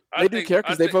think they do care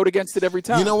because they vote against it every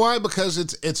time. You know why? Because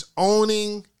it's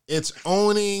owning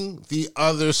the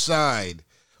other side.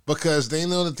 Because they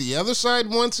know that the other side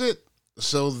wants it,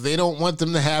 so they don't want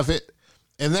them to have it,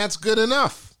 and that's good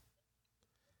enough.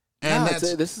 And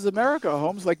this is America,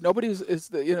 Holmes. It's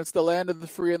the land of the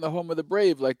free and the home of the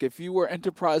brave. If you were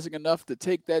enterprising enough to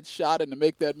take that shot and to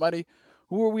make that money,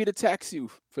 who are we to tax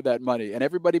you for that money? And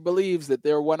everybody believes that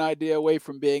they're one idea away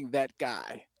from being that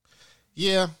guy.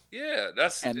 Yeah. Yeah,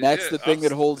 that's the thing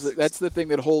that holds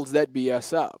that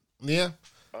BS up. Yeah.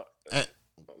 I'm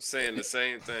saying the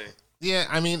same thing. Yeah,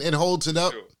 I mean, it holds it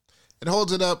up. Sure. It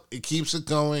holds it up. It keeps it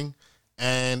going,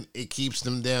 and it keeps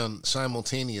them down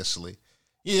simultaneously.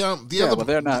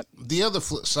 They're not. The other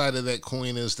flip side of that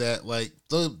coin is that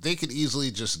they could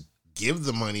easily just give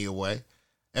the money away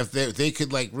if they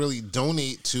could really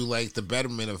donate to the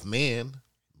betterment of man,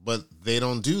 but they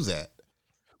don't do that.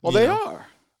 Well, they are.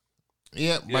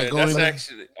 Yeah, by going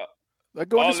actually.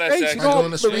 Going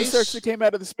to space. The research that came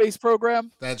out of the space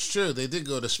program. That's true. They did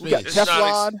go to space. We got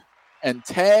Teflon and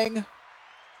Tang.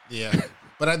 Yeah,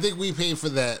 but I think we paid for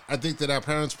that. I think that our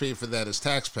parents paid for that as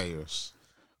taxpayers.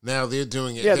 Now they're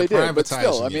doing it. Yeah, they did. But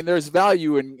still, I mean, there's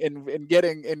value in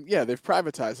getting. And yeah, they've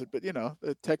privatized it. But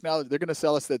the technology they're going to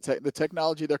sell us the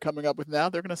technology they're coming up with now.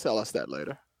 They're going to sell us that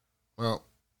later. Well,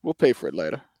 we'll pay for it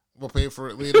later.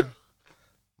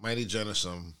 Mighty generous,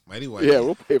 mighty white. Yeah,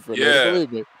 we'll pay for it later.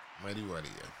 Believe me. Mighty whitey,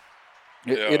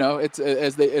 yeah. It's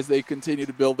as they continue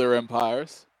to build their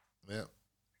empires. Yeah.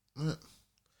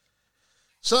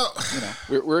 So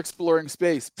we're exploring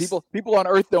space. People on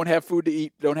Earth don't have food to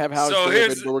eat, don't have houses to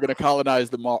live in, but we're going to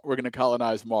colonize We're going to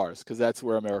colonize Mars because that's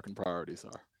where American priorities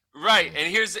are. Right,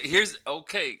 and here's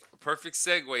okay, perfect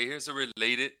segue. Here's a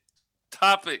related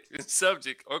topic,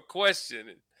 subject, or question.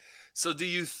 So, do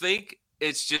you think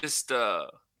it's just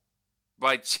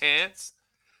by chance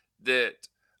that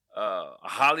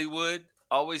Hollywood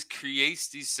always creates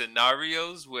these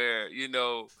scenarios where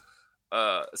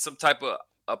some type of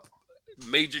a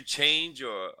major change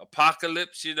or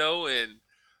apocalypse, and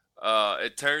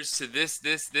it turns to this,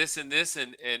 and this,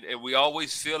 and we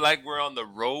always feel like we're on the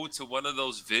road to one of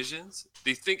those visions. Do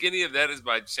you think any of that is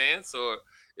by chance, or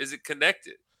is it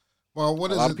connected? Well, A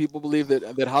lot of people believe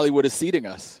that Hollywood is seeding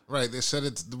us. Right. They said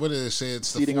it's, what did they say? It's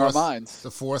seeding our minds.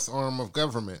 The fourth arm of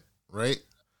government, right?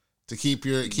 To keep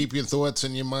your thoughts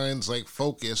and your minds like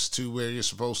focused to where you're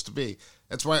supposed to be.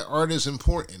 That's why art is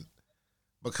important,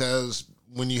 because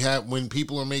when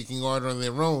people are making art on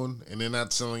their own and they're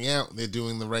not selling out, they're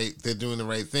doing the right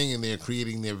thing, and they're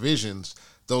creating their visions.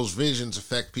 Those visions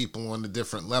affect people on a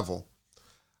different level.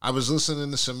 I was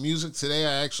listening to some music today.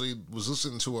 I actually was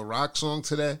listening to a rock song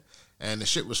today, and the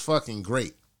shit was fucking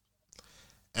great.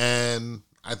 And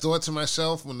I thought to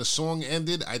myself, when the song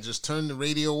ended, I just turned the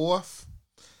radio off,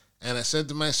 and I said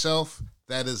to myself,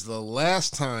 that is the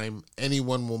last time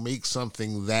anyone will make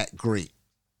something that great.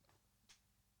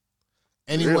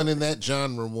 Anyone in that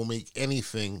genre will make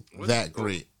anything that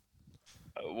great.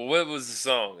 What was the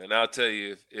song? And I'll tell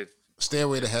you if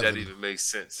Stairway to Heaven. That even makes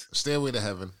sense. Stairway to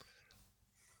Heaven.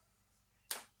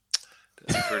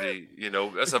 That's pretty,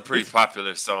 that's a pretty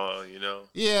popular song,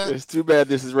 Yeah. It's too bad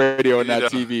this is radio and not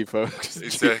TV, folks.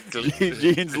 Exactly.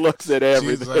 Jeans looks at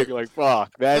everything like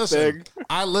fuck that thing.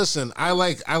 I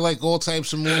like all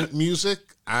types of music.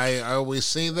 I always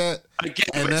say that. I get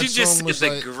it, and but that you just song said was the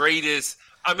like, greatest.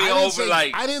 I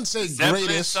didn't say Zeppelin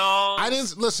greatest songs. I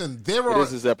didn't listen. There are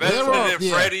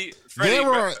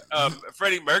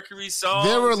Freddie Mercury songs.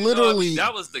 There were literally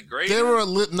that was the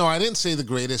greatest. No, I didn't say the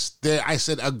greatest. I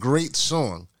said a great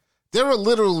song. There are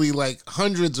literally like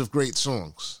hundreds of great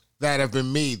songs that have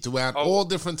been made throughout all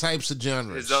different types of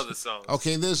genres. There's other songs.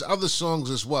 Okay, there's other songs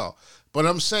as well. But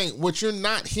I'm saying what you're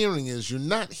not hearing is you're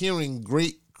not hearing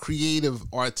great creative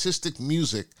artistic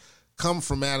music come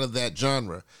from out of that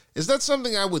genre. Is that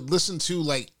something I would listen to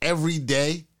like every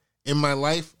day in my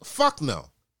life? Fuck no.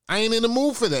 I ain't in the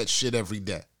mood for that shit every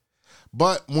day.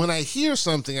 But when I hear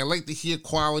something, I like to hear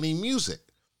quality music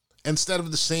instead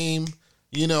of the same,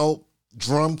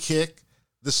 drum kick,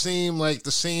 the same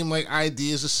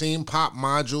ideas, the same pop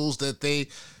modules that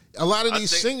a lot of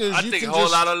these singers. I think Whole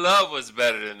Lot of Love was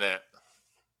better than that.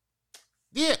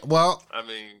 Yeah, well, I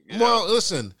mean,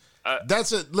 listen.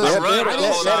 That's it. They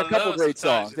had a couple great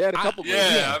songs. They had a couple great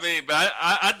songs. I mean, but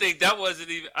I think that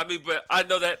wasn't even. I mean, but I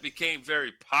know that became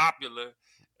very popular,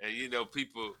 and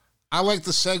people. I like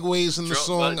the segues in the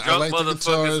song. Drunk I like the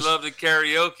guitars. Love the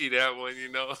karaoke. That one,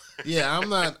 Yeah, I'm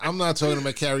not talking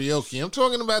about karaoke. I'm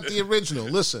talking about the original.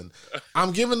 Listen,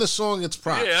 I'm giving the song its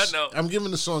props. Yeah, I know. I'm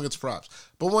giving the song its props.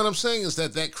 But what I'm saying is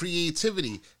that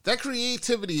creativity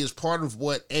is part of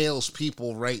what ails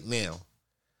people right now.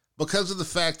 Because of the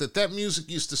fact that music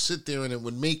used to sit there and it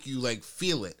would make you like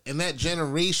feel it. And that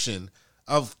generation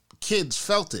of kids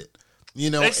felt it.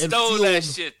 They stole that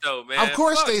shit though, man. Of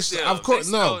course they stole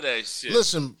that shit.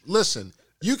 Listen.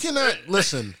 You cannot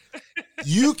listen.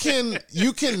 You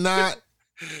cannot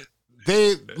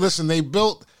they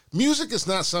built music is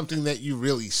not something that you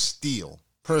really steal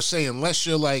per se unless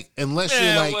you're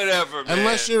whatever, man.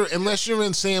 unless you're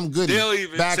in Sam Goody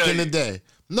back in the day.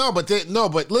 But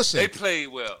listen. They play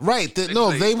well. Right. They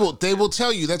will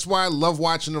tell you. That's why I love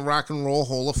watching the Rock and Roll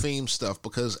Hall of Fame stuff,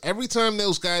 because every time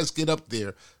those guys get up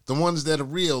there, the ones that are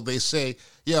real, they say,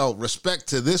 yo, respect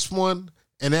to this one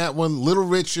and that one, Little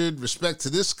Richard, respect to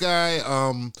this guy,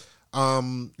 who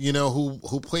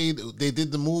played, they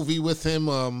did the movie with him,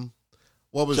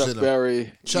 what was Chuck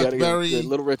Berry. Chuck Berry.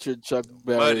 Little Richard, Chuck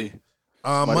Berry.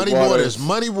 Muddy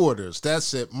Waters.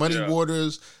 That's it. Muddy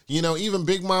Waters. Even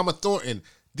Big Mama Thornton.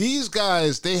 These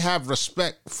guys, they have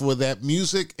respect for that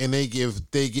music, and they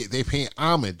pay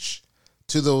homage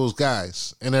to those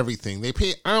guys and everything. They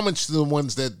pay homage to the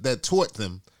ones that taught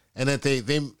them, and that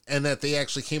they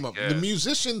actually came up. Yeah. The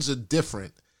musicians are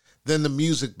different than the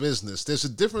music business. There's a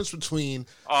difference between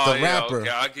the rapper. Okay,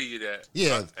 I'll give you that.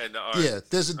 Yeah, and the art. Yeah.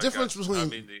 There's a difference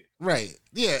between right.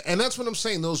 Yeah, and that's what I'm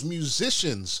saying. Those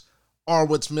musicians are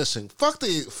what's missing. Fuck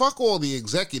all the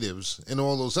executives and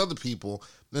all those other people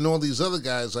and all these other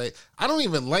guys. I don't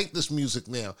even like this music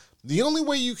now. The only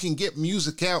way you can get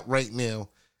music out right now,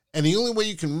 and the only way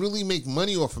you can really make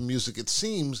money off of music, it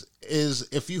seems, is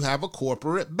if you have a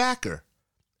corporate backer.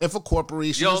 If a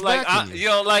corporation is backing you. You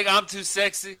don't like I'm Too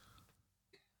Sexy?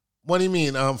 What do you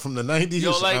mean? From the 90s? You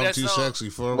don't like I'm that Too song? Sexy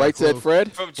for White Said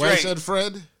Fred? From Drake. White Said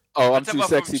Fred? Oh, I'm Too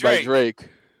Sexy by Drake.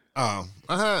 Oh,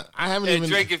 I haven't and even.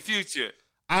 Drake and Future.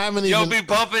 I haven't Y'all even. be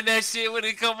bumping that shit when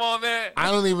it come on, man.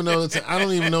 I don't even know. I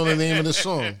don't even know the name of the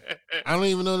song. I don't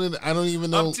even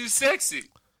know. I'm Too Sexy.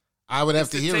 I would have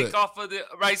to hear it. Take off of the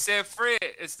Right Said Fred.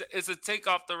 It's a take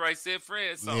off the Right Said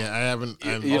Fred song. Yeah, I haven't.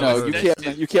 You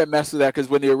can't mess with that because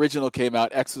when the original came out,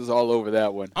 X was all over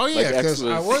that one. Oh yeah, because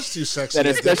I was too sexy. And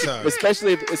at the time.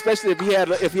 especially if he had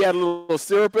a little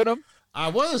syrup in him. I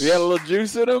was. He had a little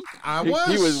juice in him. I was.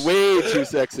 He was way too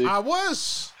sexy. I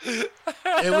was. It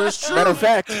was true. Matter of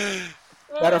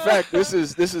fact, this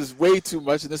is way too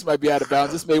much, and this might be out of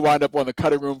bounds. This may wind up on the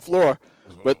cutting room floor.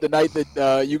 But the night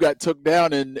that you got took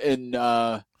down in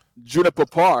Juniper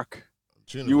Park,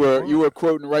 you were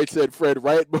quoting Right Said Fred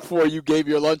right before you gave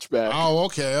your lunch back. Oh,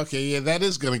 okay, yeah, that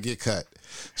is gonna get cut.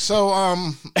 So,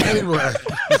 anyway,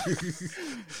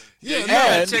 you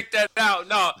gotta check that out.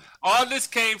 No, all this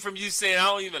came from you saying I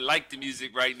don't even like the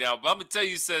music right now. But I'm gonna tell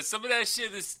you, son, some of that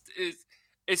shit is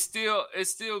still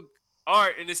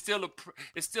art, and it's still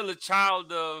a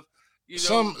child of.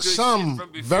 Some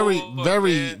very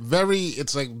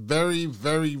it's like very,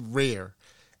 very rare,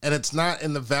 and it's not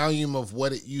in the volume of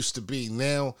what it used to be.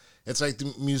 Now it's like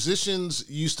the musicians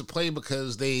used to play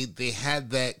because they had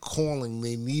that calling,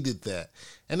 they needed that,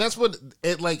 and that's what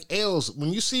it like ails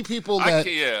when you see people that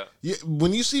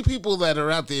when you see people that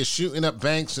are out there shooting up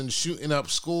banks and shooting up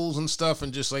schools and stuff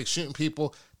and just like shooting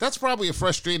people. That's probably a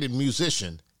frustrated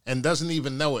musician and doesn't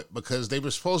even know it because they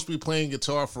were supposed to be playing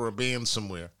guitar for a band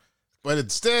somewhere. But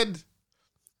instead,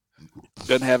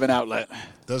 doesn't have an outlet.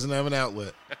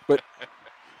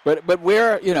 But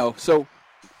where, so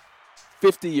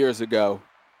 50 years ago,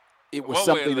 it was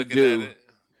something to do.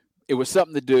 It was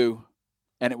something to do,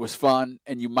 and it was fun,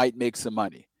 and you might make some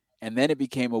money. And then it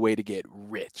became a way to get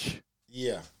rich.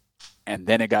 Yeah. And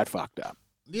then it got fucked up.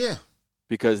 Yeah.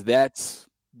 Because that's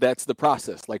the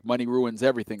process. Like money ruins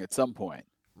everything at some point.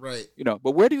 Right.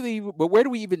 But where do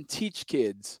we even teach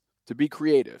kids to be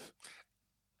creative?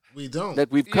 We don't. That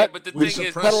we've cut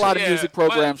a lot of music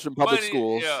programs from public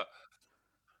schools. Yeah.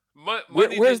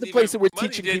 Where's the place that we're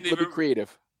teaching people to be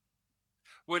creative?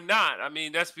 We're not. I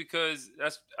mean, that's because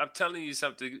I'm telling you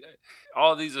something.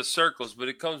 All these are circles, but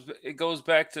it goes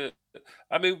back to.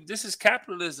 I mean, this is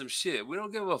capitalism shit. We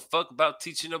don't give a fuck about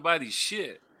teaching nobody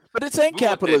shit. But it ain't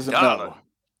capitalism, no.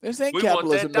 This ain't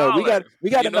capitalism, though. We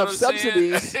got enough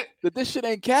subsidies that this shit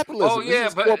ain't capitalism. Oh yeah,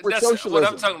 but that's socialism. What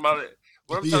I'm talking about.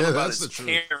 What I'm talking about is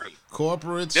caring.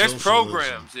 Corporate There's socialism.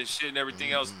 Programs and shit and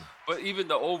everything else, but even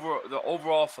the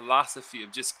overall philosophy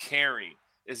of just caring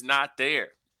is not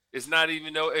there. It's not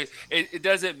even it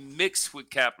doesn't mix with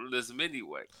capitalism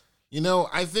anyway.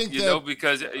 I think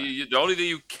because the only thing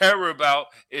you care about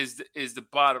is the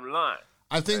bottom line.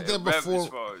 I think that before.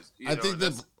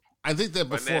 I think that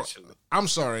before. I'm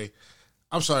sorry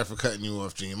for cutting you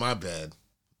off, Gene. My bad.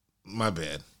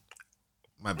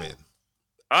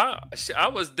 I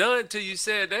was done till you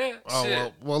said that.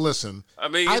 Oh well, listen. I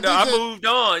mean, I moved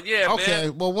on. Yeah, okay,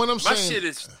 man. Well, what I'm saying,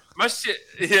 my shit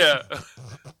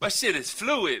is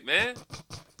fluid, man.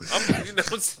 You know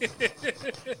what I'm saying?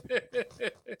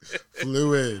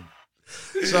 Fluid.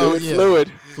 So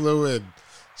fluid.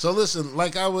 So listen,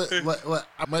 like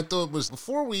my thought was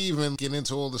before we even get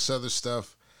into all this other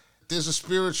stuff, there's a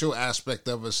spiritual aspect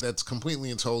of us that's completely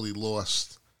and totally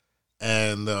lost,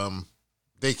 and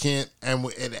they can't, and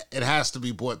it has to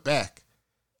be brought back,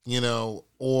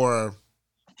 or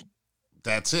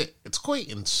that's it. It's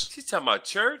acquaintance. She's talking about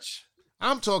church.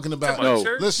 I'm talking about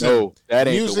listen. That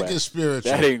ain't music is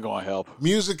spiritual. That ain't gonna help.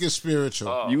 Music is spiritual.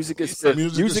 Oh, music is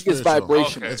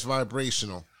vibrational. Okay. It's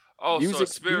vibrational. Oh, so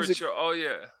spiritual. Oh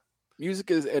yeah. Music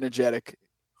is energetic.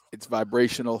 It's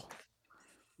vibrational.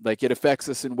 Like it affects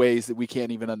us in ways that we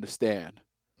can't even understand.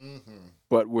 Mm-hmm.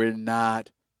 But we're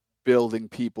not building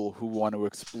people who want to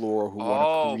explore, who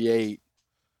want to create.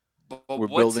 But we're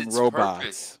building robots.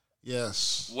 Purpose?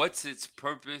 Yes. What's its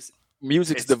purpose?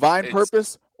 Music's divine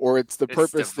purpose, or it's the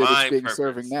purpose that it's being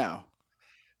serving now?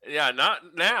 Yeah,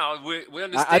 not now. We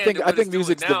understand. I think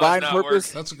music's divine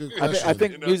purpose. That's a good question. I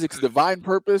think music's divine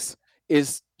purpose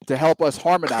is to help us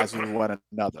harmonize with one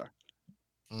another.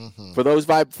 Mm-hmm.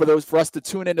 For us to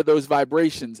tune into those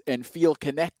vibrations and feel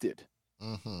connected.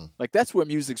 Mm-hmm. Like that's what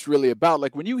music's really about.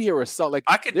 Like when you hear a song, like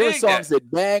there are songs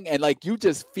that bang and like you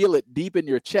just feel it deep in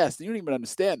your chest. And you don't even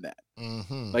understand that.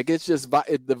 Mm-hmm. Like it's just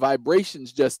the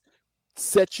vibrations just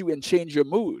set you and change your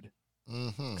mood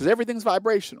because everything's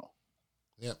vibrational.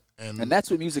 Yep, and that's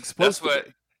what music's supposed to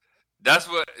be. That's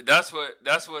what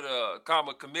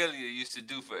Karma Chameleon used to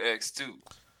do for X2.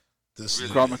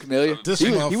 Karma Chameleon.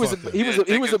 He was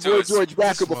a boy George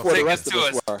Backer before the rest of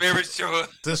us were.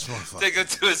 Take him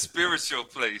to a spiritual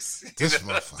place. This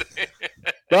motherfucker.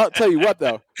 But I'll tell you what,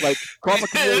 though, like Karma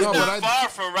It's Chameleon. No, but not far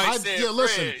from right saying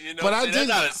listen, Fred, you know but what I I'm saying? did. That's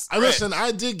not a I stretch. listen.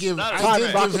 I did give. Not a I stretch.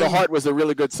 did Rock give to the him. Heart was a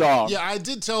really good song. Yeah, I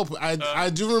did tell. I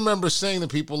do remember saying to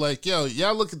people like, "Yo,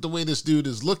 y'all look at the way this dude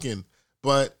is looking,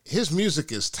 but his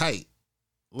music is tight.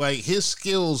 Like his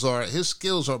skills are.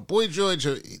 Boy George,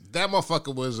 that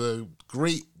motherfucker was a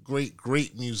great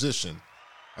musician,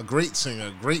 a great singer,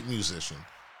 a great musician.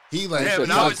 He like. Yeah, said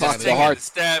but I was Rock just to the taking Heart. the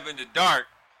stab in the dark.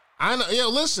 I know. Yo,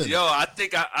 listen. Yo, I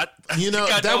think I You know,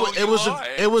 think I that know was- who it you was a- are.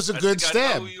 it was a I good think I know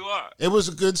stab. who you are. It was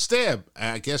a good stab.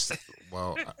 I guess.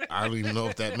 Well, I don't even know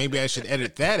if that. Maybe I should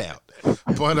edit that out.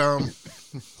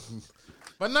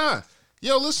 But nah.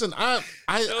 Yo, listen. Don't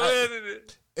edit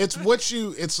it. It's what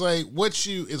you. It's like what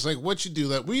you do.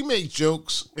 Like we make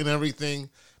jokes and everything,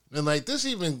 and like this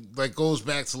even like goes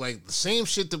back to like the same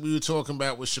shit that we were talking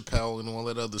about with Chappelle and all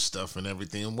that other stuff and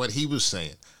everything and what he was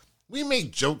saying. We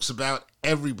make jokes about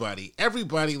everybody,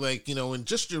 like, you know, in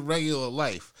just your regular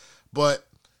life. But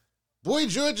Boy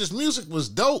George's music was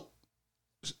dope.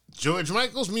 George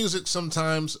Michael's music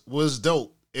sometimes was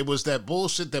dope. It was that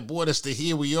bullshit that brought us to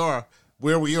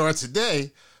where we are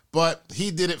today. But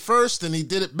he did it first and he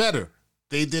did it better.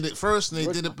 They did it first and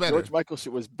they did it better. George Michael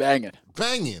shit was banging.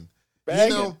 Banging.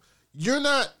 Banging. You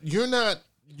know,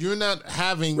 you're not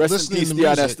having Rest in listening peace, to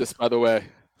Dion music. Estes, by the way.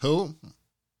 Who?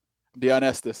 Dion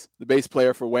Estes, the bass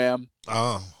player for Wham.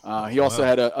 Oh. He also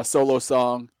had a solo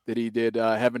song that he did,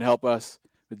 Heaven Help Us,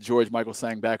 that George Michael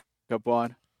sang back up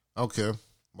on. Okay.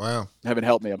 Wow. Heaven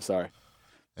Help Me, I'm sorry.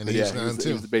 And But he's yeah, gone he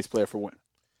too. was the bass player for Wham.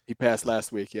 He passed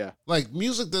last week, yeah. Like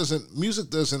music doesn't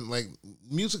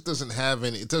have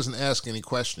any, it doesn't ask any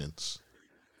questions.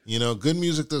 You know, good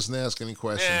music doesn't ask any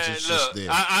questions. Man, It's look, just there.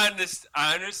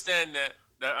 I understand that.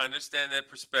 I understand that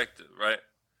perspective, right?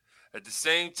 At the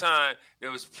same time,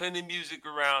 there was plenty of music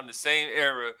around the same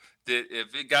era that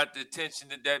if it got the attention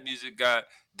that music got,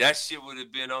 that shit would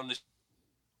have been on the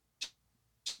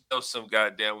show some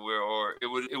goddamn where, or it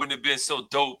wouldn't have been so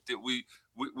dope that we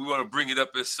want to bring it up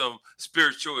as some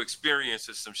spiritual experience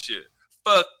or some shit.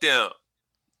 Fuck them.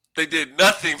 They did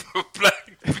nothing for black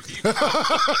people.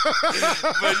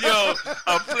 But yo,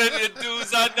 plenty of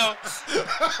dudes I know.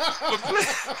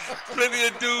 Plenty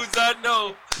of dudes I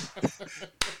know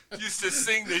used to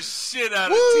sing the shit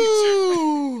out of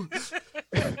Woo!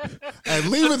 And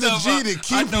leaving the G to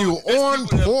I keep know you there's on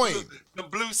people that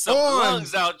point. blew some On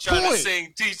lungs out trying point. to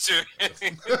sing Teacher.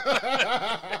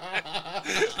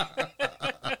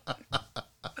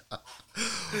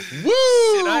 Woo!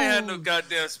 Shit, I ain't had no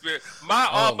goddamn spirit.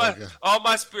 Oh my God. All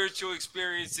my spiritual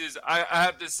experiences, I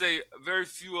have to say, very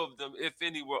few of them, if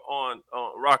any, were on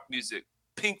rock music.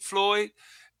 Pink Floyd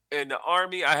in the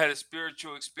Army, I had a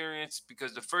spiritual experience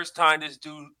because the first time this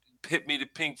dude hit me to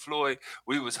Pink Floyd,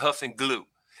 we was huffing glue.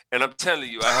 And I'm telling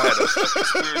you, I had a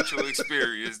spiritual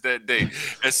experience that day.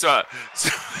 And so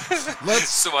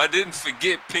I didn't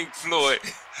forget Pink Floyd.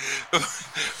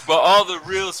 But all the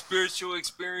real spiritual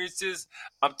experiences,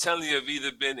 I'm telling you, have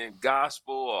either been in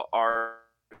gospel or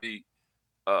R&B,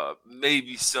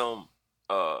 maybe some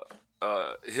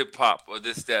hip hop or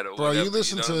this, that, or Bro, whatever. you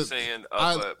listen know to- what I'm saying?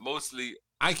 I- But mostly,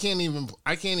 I can't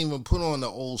even put on the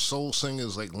old soul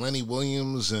singers like Lenny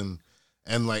Williams and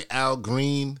like Al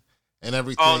Green and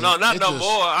everything. oh no, not It no just-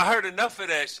 more. I heard enough of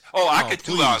that. I could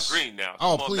do Al please. Green now.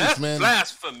 Oh, Come on, please, that's man.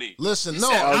 blasphemy. Listen, You no,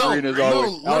 said no, Al Green is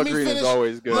always, no, Al let me Green finish. is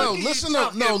always good. No, What are you listen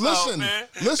talking up. No, about, listen. man?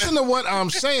 Listen to what I'm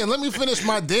saying. Let me finish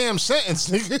my damn sentence,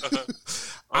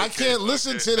 nigga. I can't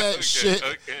listen to that shit.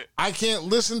 Okay. I can't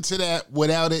listen to that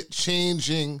without it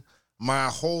changing my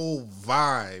whole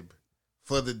vibe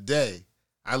for the day.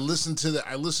 I listen to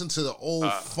the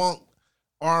old funk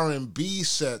R&B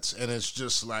sets, and it's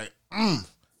just like,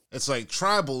 it's like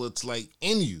tribal. It's like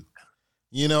in you.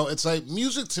 You know, it's like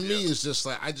music to me is just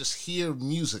like, I just hear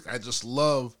music. I just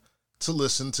love to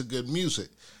listen to good music.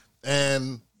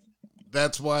 And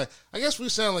that's why I guess we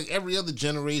sound like every other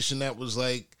generation that was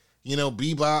like, you know,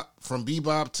 bebop, from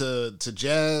bebop to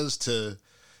jazz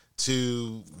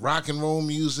to rock and roll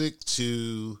music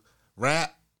to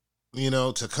rap, you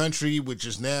know, to country, which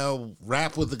is now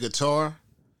rap with the guitar,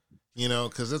 you know,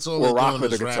 because that's all We're they're rock doing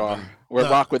with is the guitar. rapping. We're No,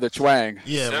 rock with the twang.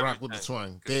 yeah, It's rock with the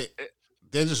everything. twang.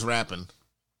 They're just rapping.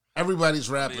 Everybody's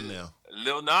rapping mean, now.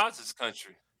 Lil Nas is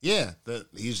country. Yeah,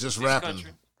 he's just He's rapping.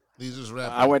 country. He's just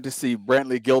rapping. I went to see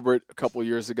Brantley Gilbert a couple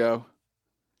years ago,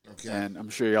 Okay. and I'm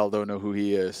sure y'all don't know who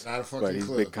he is, Not a fucking but he's a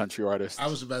clue. big country artist. I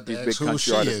was about to He's a ask big who country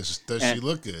she artist. is. Does And- she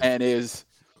look good? and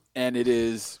it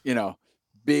is, you know,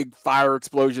 big fire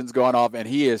explosions going off, and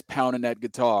he is pounding that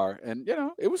guitar, and you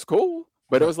know, it was cool,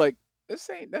 but it was like, this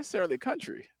ain't necessarily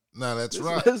country. No, that's This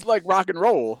right. is like rock and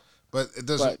roll, But it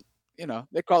doesn't. but you know,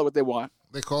 they call it what they want.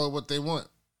 They call it what they want.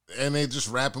 and they just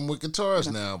rapping with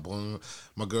guitars now. Boy,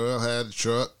 my girl had a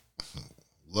truck,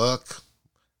 luck.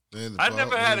 I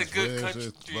never had a good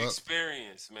country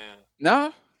experience, man.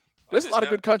 No, there's a lot of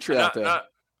good country out there.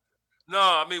 No,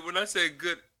 I mean when I say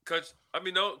good country, I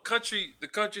mean no country. The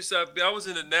countryside. I was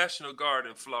in the National Guard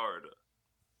in Florida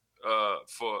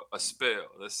for a spell.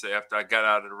 Let's say after I got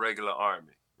out of the regular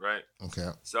army, right? Okay.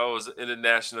 So I was in the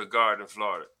National Guard in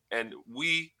Florida, and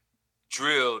we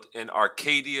drilled in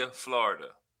Arcadia, Florida.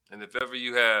 And if ever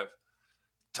you have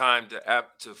time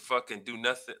to fucking do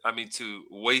nothing, I mean to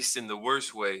waste in the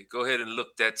worst way, go ahead and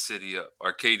look that city up,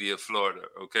 Arcadia, Florida,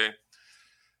 okay?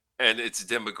 And its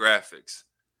demographics.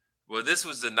 Well, this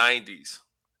was the 90s.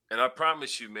 And I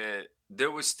promise you, man,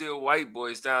 there were still white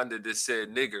boys down there that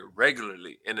said nigger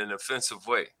regularly in an offensive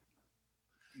way.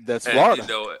 That's Florida.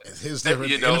 Is there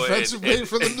an offensive way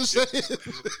for them to say it?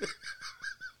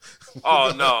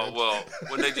 Oh no! Well,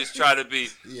 when they just try to be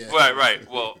right.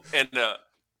 Well, and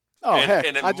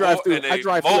I drive through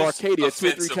Arcadia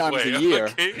 2-3 times a year.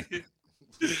 Okay,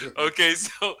 okay.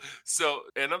 So,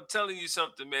 and I'm telling you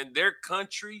something, man. Their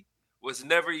country was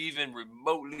never even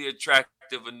remotely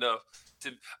attractive enough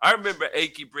to. I remember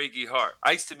 "Achy Breaky Heart."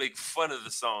 I used to make fun of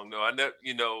the song, though. I never,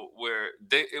 where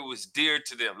it was dear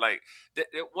to them. Like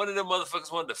one of them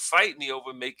motherfuckers wanted to fight me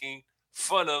over making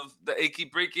fun of the "Achy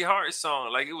Breaky Heart"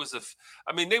 song. Like it was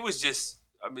they was just,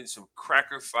 some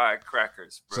cracker-fied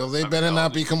crackers, bro. So they better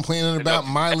not be complaining about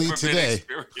Miley today.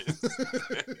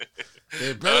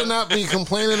 They better not be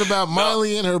complaining about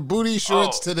Miley and her booty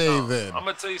shorts today, then. I'm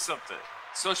going to tell you something.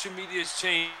 Social media has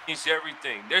changed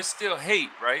everything. There's still hate,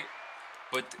 right?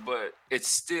 But it's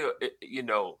still,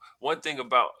 one thing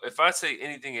about, if I say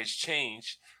anything has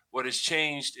changed, what has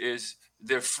changed is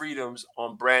their freedoms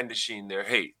on brandishing their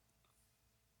hate.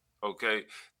 Okay,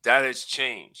 that has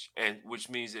changed, and which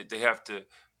means that they have to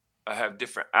have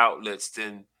different outlets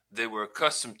than they were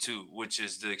accustomed to, which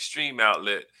is the extreme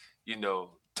outlet,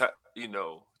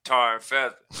 tar and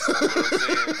feather. You know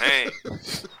what I'm saying?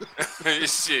 Hey,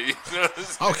 shit. You know what I'm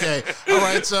saying? Okay, all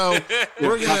right. So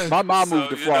we're gonna. My mom moved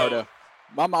to Florida.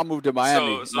 My mom moved to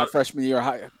Miami my freshman year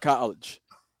of college,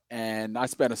 and I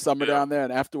spent a summer down there.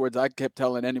 And afterwards, I kept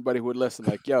telling anybody who would listen,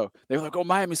 like, "Yo," they were like, "Oh,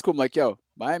 Miami's cool." I'm like, "Yo,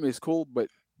 Miami's cool, but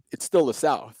it's still the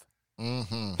South."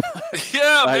 Mm-hmm.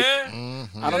 Yeah, like, man.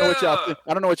 Mm-hmm. I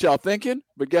don't know what y'all thinking,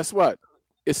 but guess what?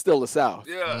 It's still the South.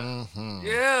 Yeah, Mm-hmm.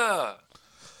 yeah.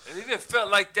 And it even felt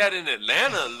like that in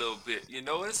Atlanta a little bit.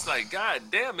 It's like, God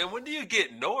damn, man, when do you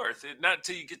get north? Not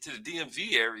until you get to the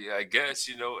DMV area, I guess.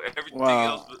 Everything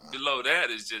else below that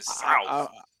is just south.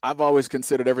 I've always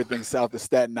considered everything south of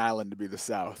Staten Island to be the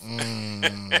South.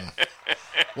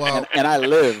 Well, and I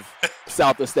live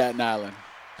south of Staten Island.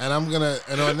 And on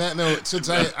that note, since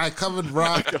I covered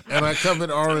rock and I covered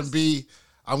R&B,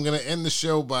 I'm gonna end the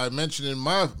show by mentioning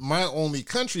my only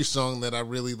country song that I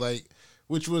really like,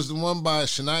 which was the one by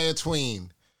Shania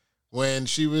Twain, when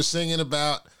she was singing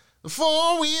about the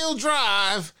 4-wheel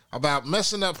drive, about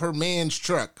messing up her man's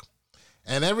truck.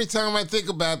 And every time I think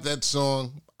about that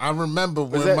song, I remember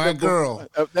when my girl.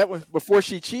 That was before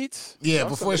she cheats? Yeah,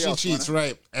 before she cheats,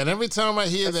 right. And every time I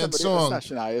hear that song,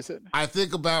 that's not Shania, is it? I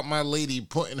think about my lady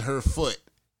putting her foot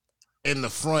in the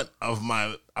front of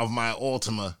my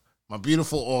Altima, my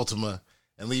beautiful Altima,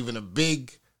 and leaving a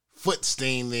big foot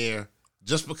stain there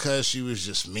just because she was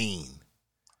just mean.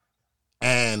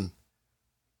 And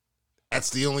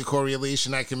that's the only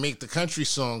correlation I can make to country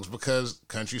songs, because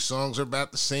country songs are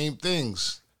about the same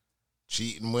things.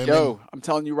 Cheating women. Yo, I'm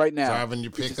telling you right now. Driving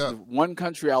your pickup. One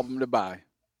country album to buy.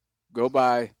 Go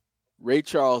buy Ray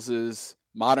Charles's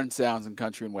Modern Sounds in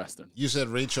Country and Western. You said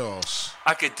Ray Charles.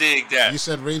 I could dig that. You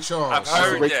said Ray Charles. I've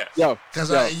heard that. Yo,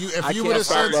 because if you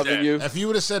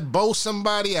would have said Bo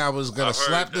somebody, I was gonna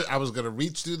slap it. I was gonna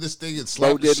reach through this thing and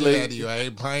slap the shit out of you. I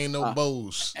ain't buying no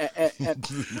bows.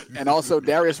 And also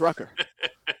Darius Rucker.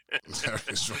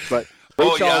 But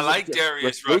Ray Charles, I like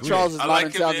Darius Rucker. Ray Charles is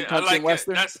Modern Sounds in Country and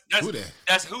Western. That's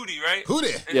Hootie, right?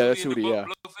 Hootie. Yeah, that's Hootie, yeah.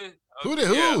 Hootie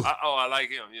who? Yeah. I like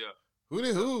him, yeah.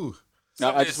 Hootie who?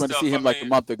 No, I just went to see him like a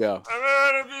month ago. I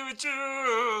want to be with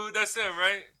you. That's him,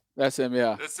 right? That's him,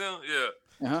 yeah. That's him,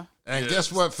 yeah. Uh-huh. And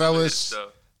guess what, fellas?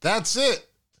 That's it.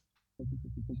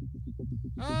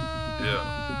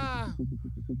 Yeah.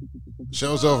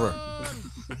 Show's over.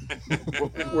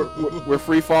 We're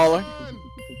free falling.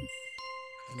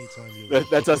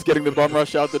 That's us getting the bum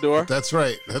rush out the door. That's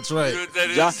right. That's right.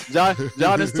 John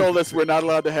has told us we're not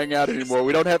allowed to hang out anymore.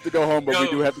 We don't have to go home, but we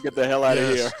do have to get the hell out of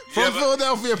here. From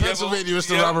Philadelphia, Pennsylvania,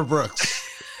 Mr. Robert Brooks.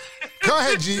 Go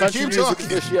ahead, Gene. Keep talking.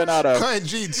 Go ahead,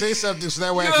 Gene. Say something so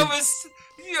that way I can.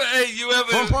 You ever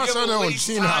From parts unknown, waste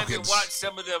Gene time Hopkins. and watch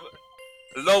some of them?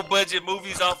 low budget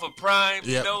movies off of Prime.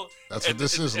 Yep. You know, That's what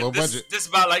this is. Low budget. This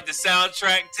about like the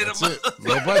soundtrack to That's the it.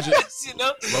 Low budget. you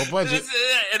know, Low budget.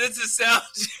 and it's a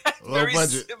soundtrack. Low very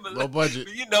budget. Similar. Low budget.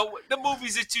 You know, the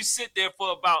movies that you sit there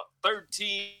for about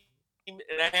 13 and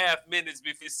a half minutes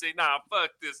before you say, "Nah,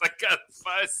 fuck this. I gotta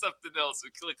find something else,"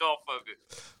 and click off of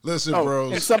it. Listen, And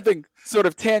bros. something sort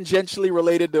of tangentially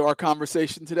related to our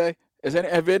conversation today.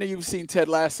 Have any of you seen Ted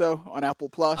Lasso on Apple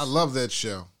Plus? I love that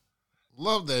show.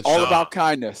 Love that All show. about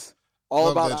kindness. All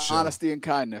Love about that show. honesty and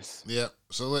kindness. Yeah.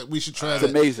 So we should try It's that.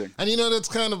 amazing. And that's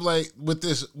kind of like with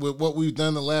what we've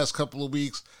done the last couple of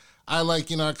weeks. I I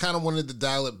kind of wanted to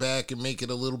dial it back and make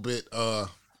it a little bit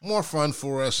more fun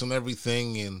for us and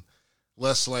everything, and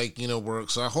less work.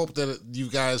 So I hope that you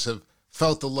guys have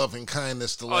felt the love and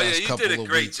kindness the last couple of weeks. Oh, you did a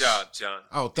great job, John.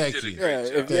 Oh, thank you.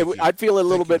 Yeah, I'd feel a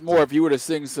little bit more if you were to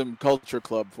sing some Culture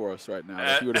Club for us right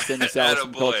now. If you were to sing us out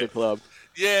some Culture Club.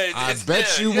 Yeah, I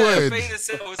bet you would.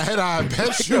 And I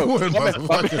bet you would,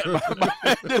 motherfucker.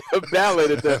 I did a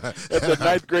ballad at the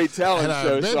ninth grade talent And I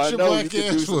show, bet so I your know black you can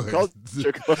do ass some would.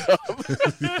 Culture Club.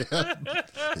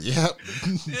 Yep.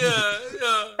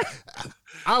 Yeah.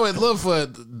 I would love for.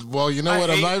 Well, you know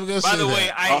what? I'm not even gonna say By the that. way,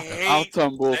 I hate. I'll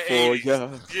tumble the for 80s. ya.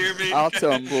 You hear me? I'll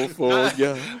tumble for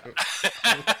ya.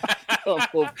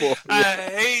 Tumble for I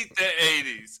ya. hate the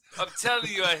 80s. I'm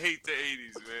telling you, I hate the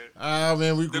 80s, man. Ah,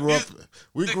 man, we The grew up.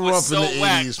 We music grew was up in so the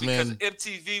whack '80s, man. Because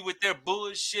MTV with their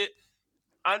bullshit.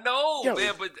 I know, Yo,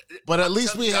 man, But at I'm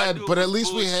least telling we you, I had. knew But it at was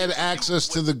least we had bullshit. access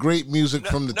to the great music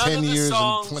from the None of 10 the years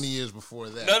songs- and 20 years before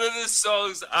that. None of the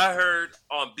songs I heard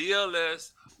on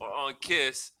BLS or on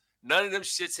Kiss, none of them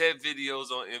shits had videos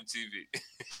on MTV.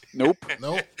 Nope.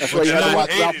 Nope. That's But why you you had to know- watch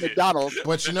Ralph hated it. McDonald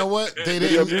But you know what? They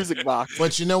video didn't. music box.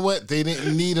 But you know what? They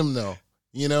didn't need them though.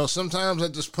 Sometimes I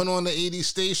just put on the 80s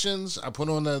stations. I put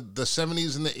on the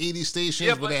 70s and the 80s stations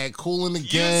Yeah, where but they had Cool in the You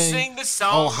Gang, sing the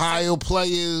songs. Ohio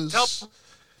Players. Tell-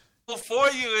 Before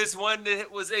you is one that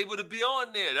was able to be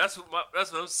on there. That's what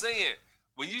I'm saying.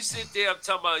 When you sit there, I'm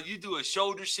talking about you do a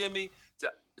shoulder shimmy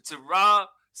to Rob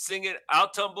singing "I'll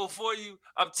Tumble for You."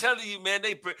 I'm telling you, man,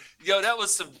 that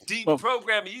was some deep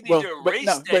programming. You need to erase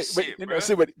that shit, bro.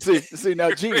 See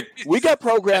now, Gene, we got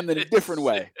programmed in a different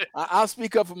way. I'll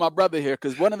speak up for my brother here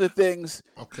because one of the things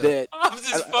that I'm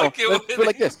just fucking let's with put it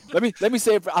like it. this. Let me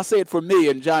say it. I'll say it for me,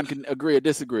 and John can agree or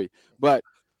disagree. But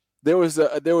there was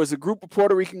a group of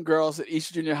Puerto Rican girls at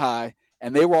East Junior High,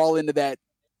 and they were all into that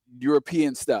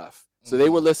European stuff. So they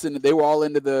were listening. They were all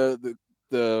into the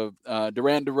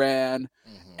Duran Duran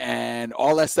and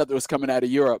all that stuff that was coming out of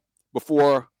Europe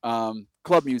before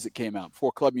club music came out,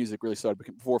 before club music really started,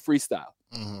 before freestyle.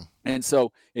 And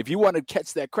so if you want to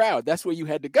catch that crowd, that's where you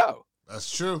had to go. That's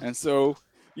true. And so,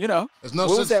 There's no what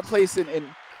was such- that place in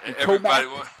Everybody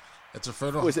Comac? It's a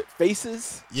federal. Was it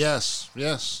Faces? Yes.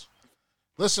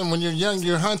 Listen, when you're young,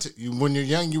 you're hunting. When you're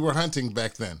young, you were hunting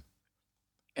back then.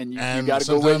 And you And got to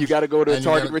go where you sometimes- got to go to a and you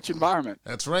gotta- target-rich environment.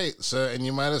 That's right. So, and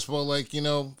you might as well get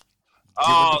with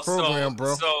Oh, the program,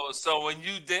 bro. So when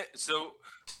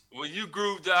you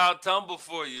groove the "I'll Tumble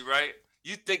for You," right?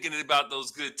 You thinking about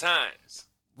those good times.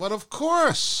 But of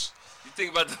course. You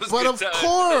think about those But good of times.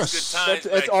 course. Those good times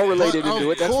That's back all then. related But into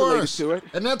of it. That's related course. to it.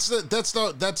 And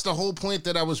that's the whole point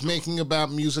that I was making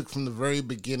about music from the very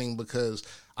beginning, because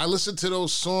I listened to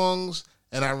those songs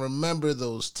and I remember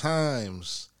those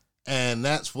times, and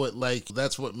that's what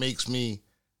makes me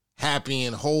happy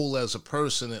and whole as a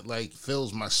person. It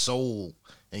fills my soul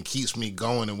and keeps me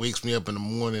going and wakes me up in the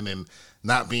morning and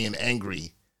not being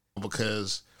angry,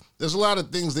 because there's a lot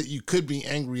of things that you could be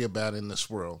angry about in this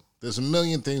world. There's a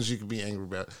million things you could be angry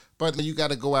about, but you got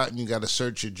to go out and you got to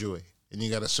search your joy and you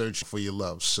got to search for your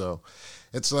love. So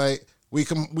it's like we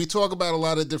talk about a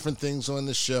lot of different things on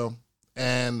this show,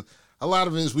 and a lot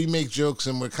of it is we make jokes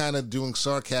and we're kind of doing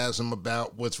sarcasm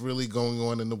about what's really going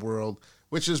on in the world,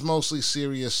 which is mostly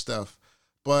serious stuff.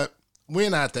 But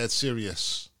we're not that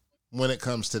serious when it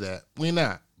comes to that. We're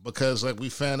not, because we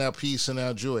found our peace and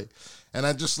our joy, and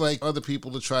I just like other people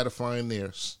to try to find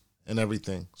theirs and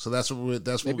everything. So that's what we're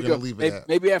going to leave it at.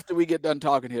 Maybe after we get done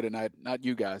talking here tonight, not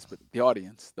you guys, but the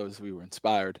audience, those who were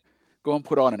inspired, go and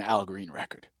put on an Al Green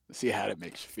record. See how that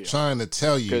makes you feel. Trying to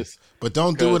tell you, but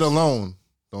don't do it alone.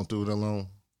 Don't do it alone.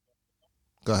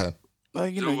 Go ahead. Well,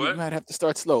 you might have to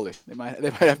start slowly. They might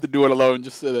have to do it alone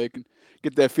just so they can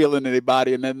get that feeling in their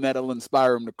body, and then that'll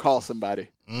inspire them to call somebody.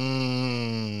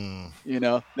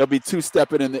 They'll be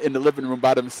two-stepping in the living room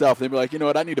by themselves. They'll be like, you know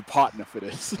what, I need a partner for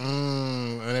this.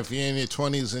 And if you're in your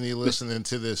 20s and you're listening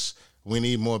to this, we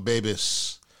need more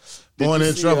babies. Did Born you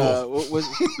in see, trouble. what was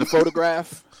the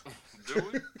Photograph? Do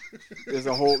we? There's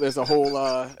a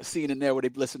whole scene in there where they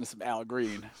listen to some Al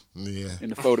Green Yeah. in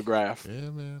the photograph. Yeah,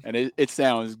 man. And it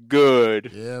sounds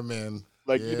good. Yeah, man.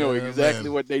 Like you know exactly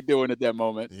what they doing at that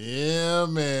moment. Yeah,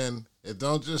 man. It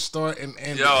don't just start and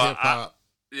end Yo, at hip hop.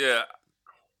 Yeah.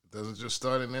 It doesn't just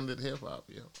start and end at hip hop,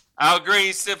 yo. Al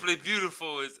Green, Simply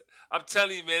Beautiful is. I'm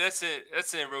telling you, man, that's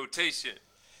in rotation.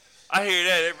 I hear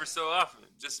that every so often,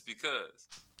 just because.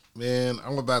 Man,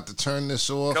 I'm about to turn this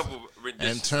off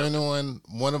and turn on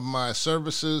one of my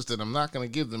services that I'm not going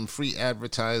to give them free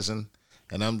advertising,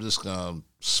 and I'm just going to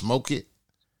smoke it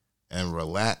and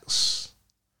relax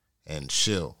and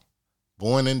chill.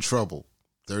 Born in Trouble,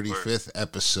 35th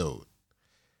episode.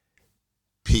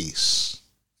 Peace.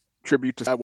 Tribute to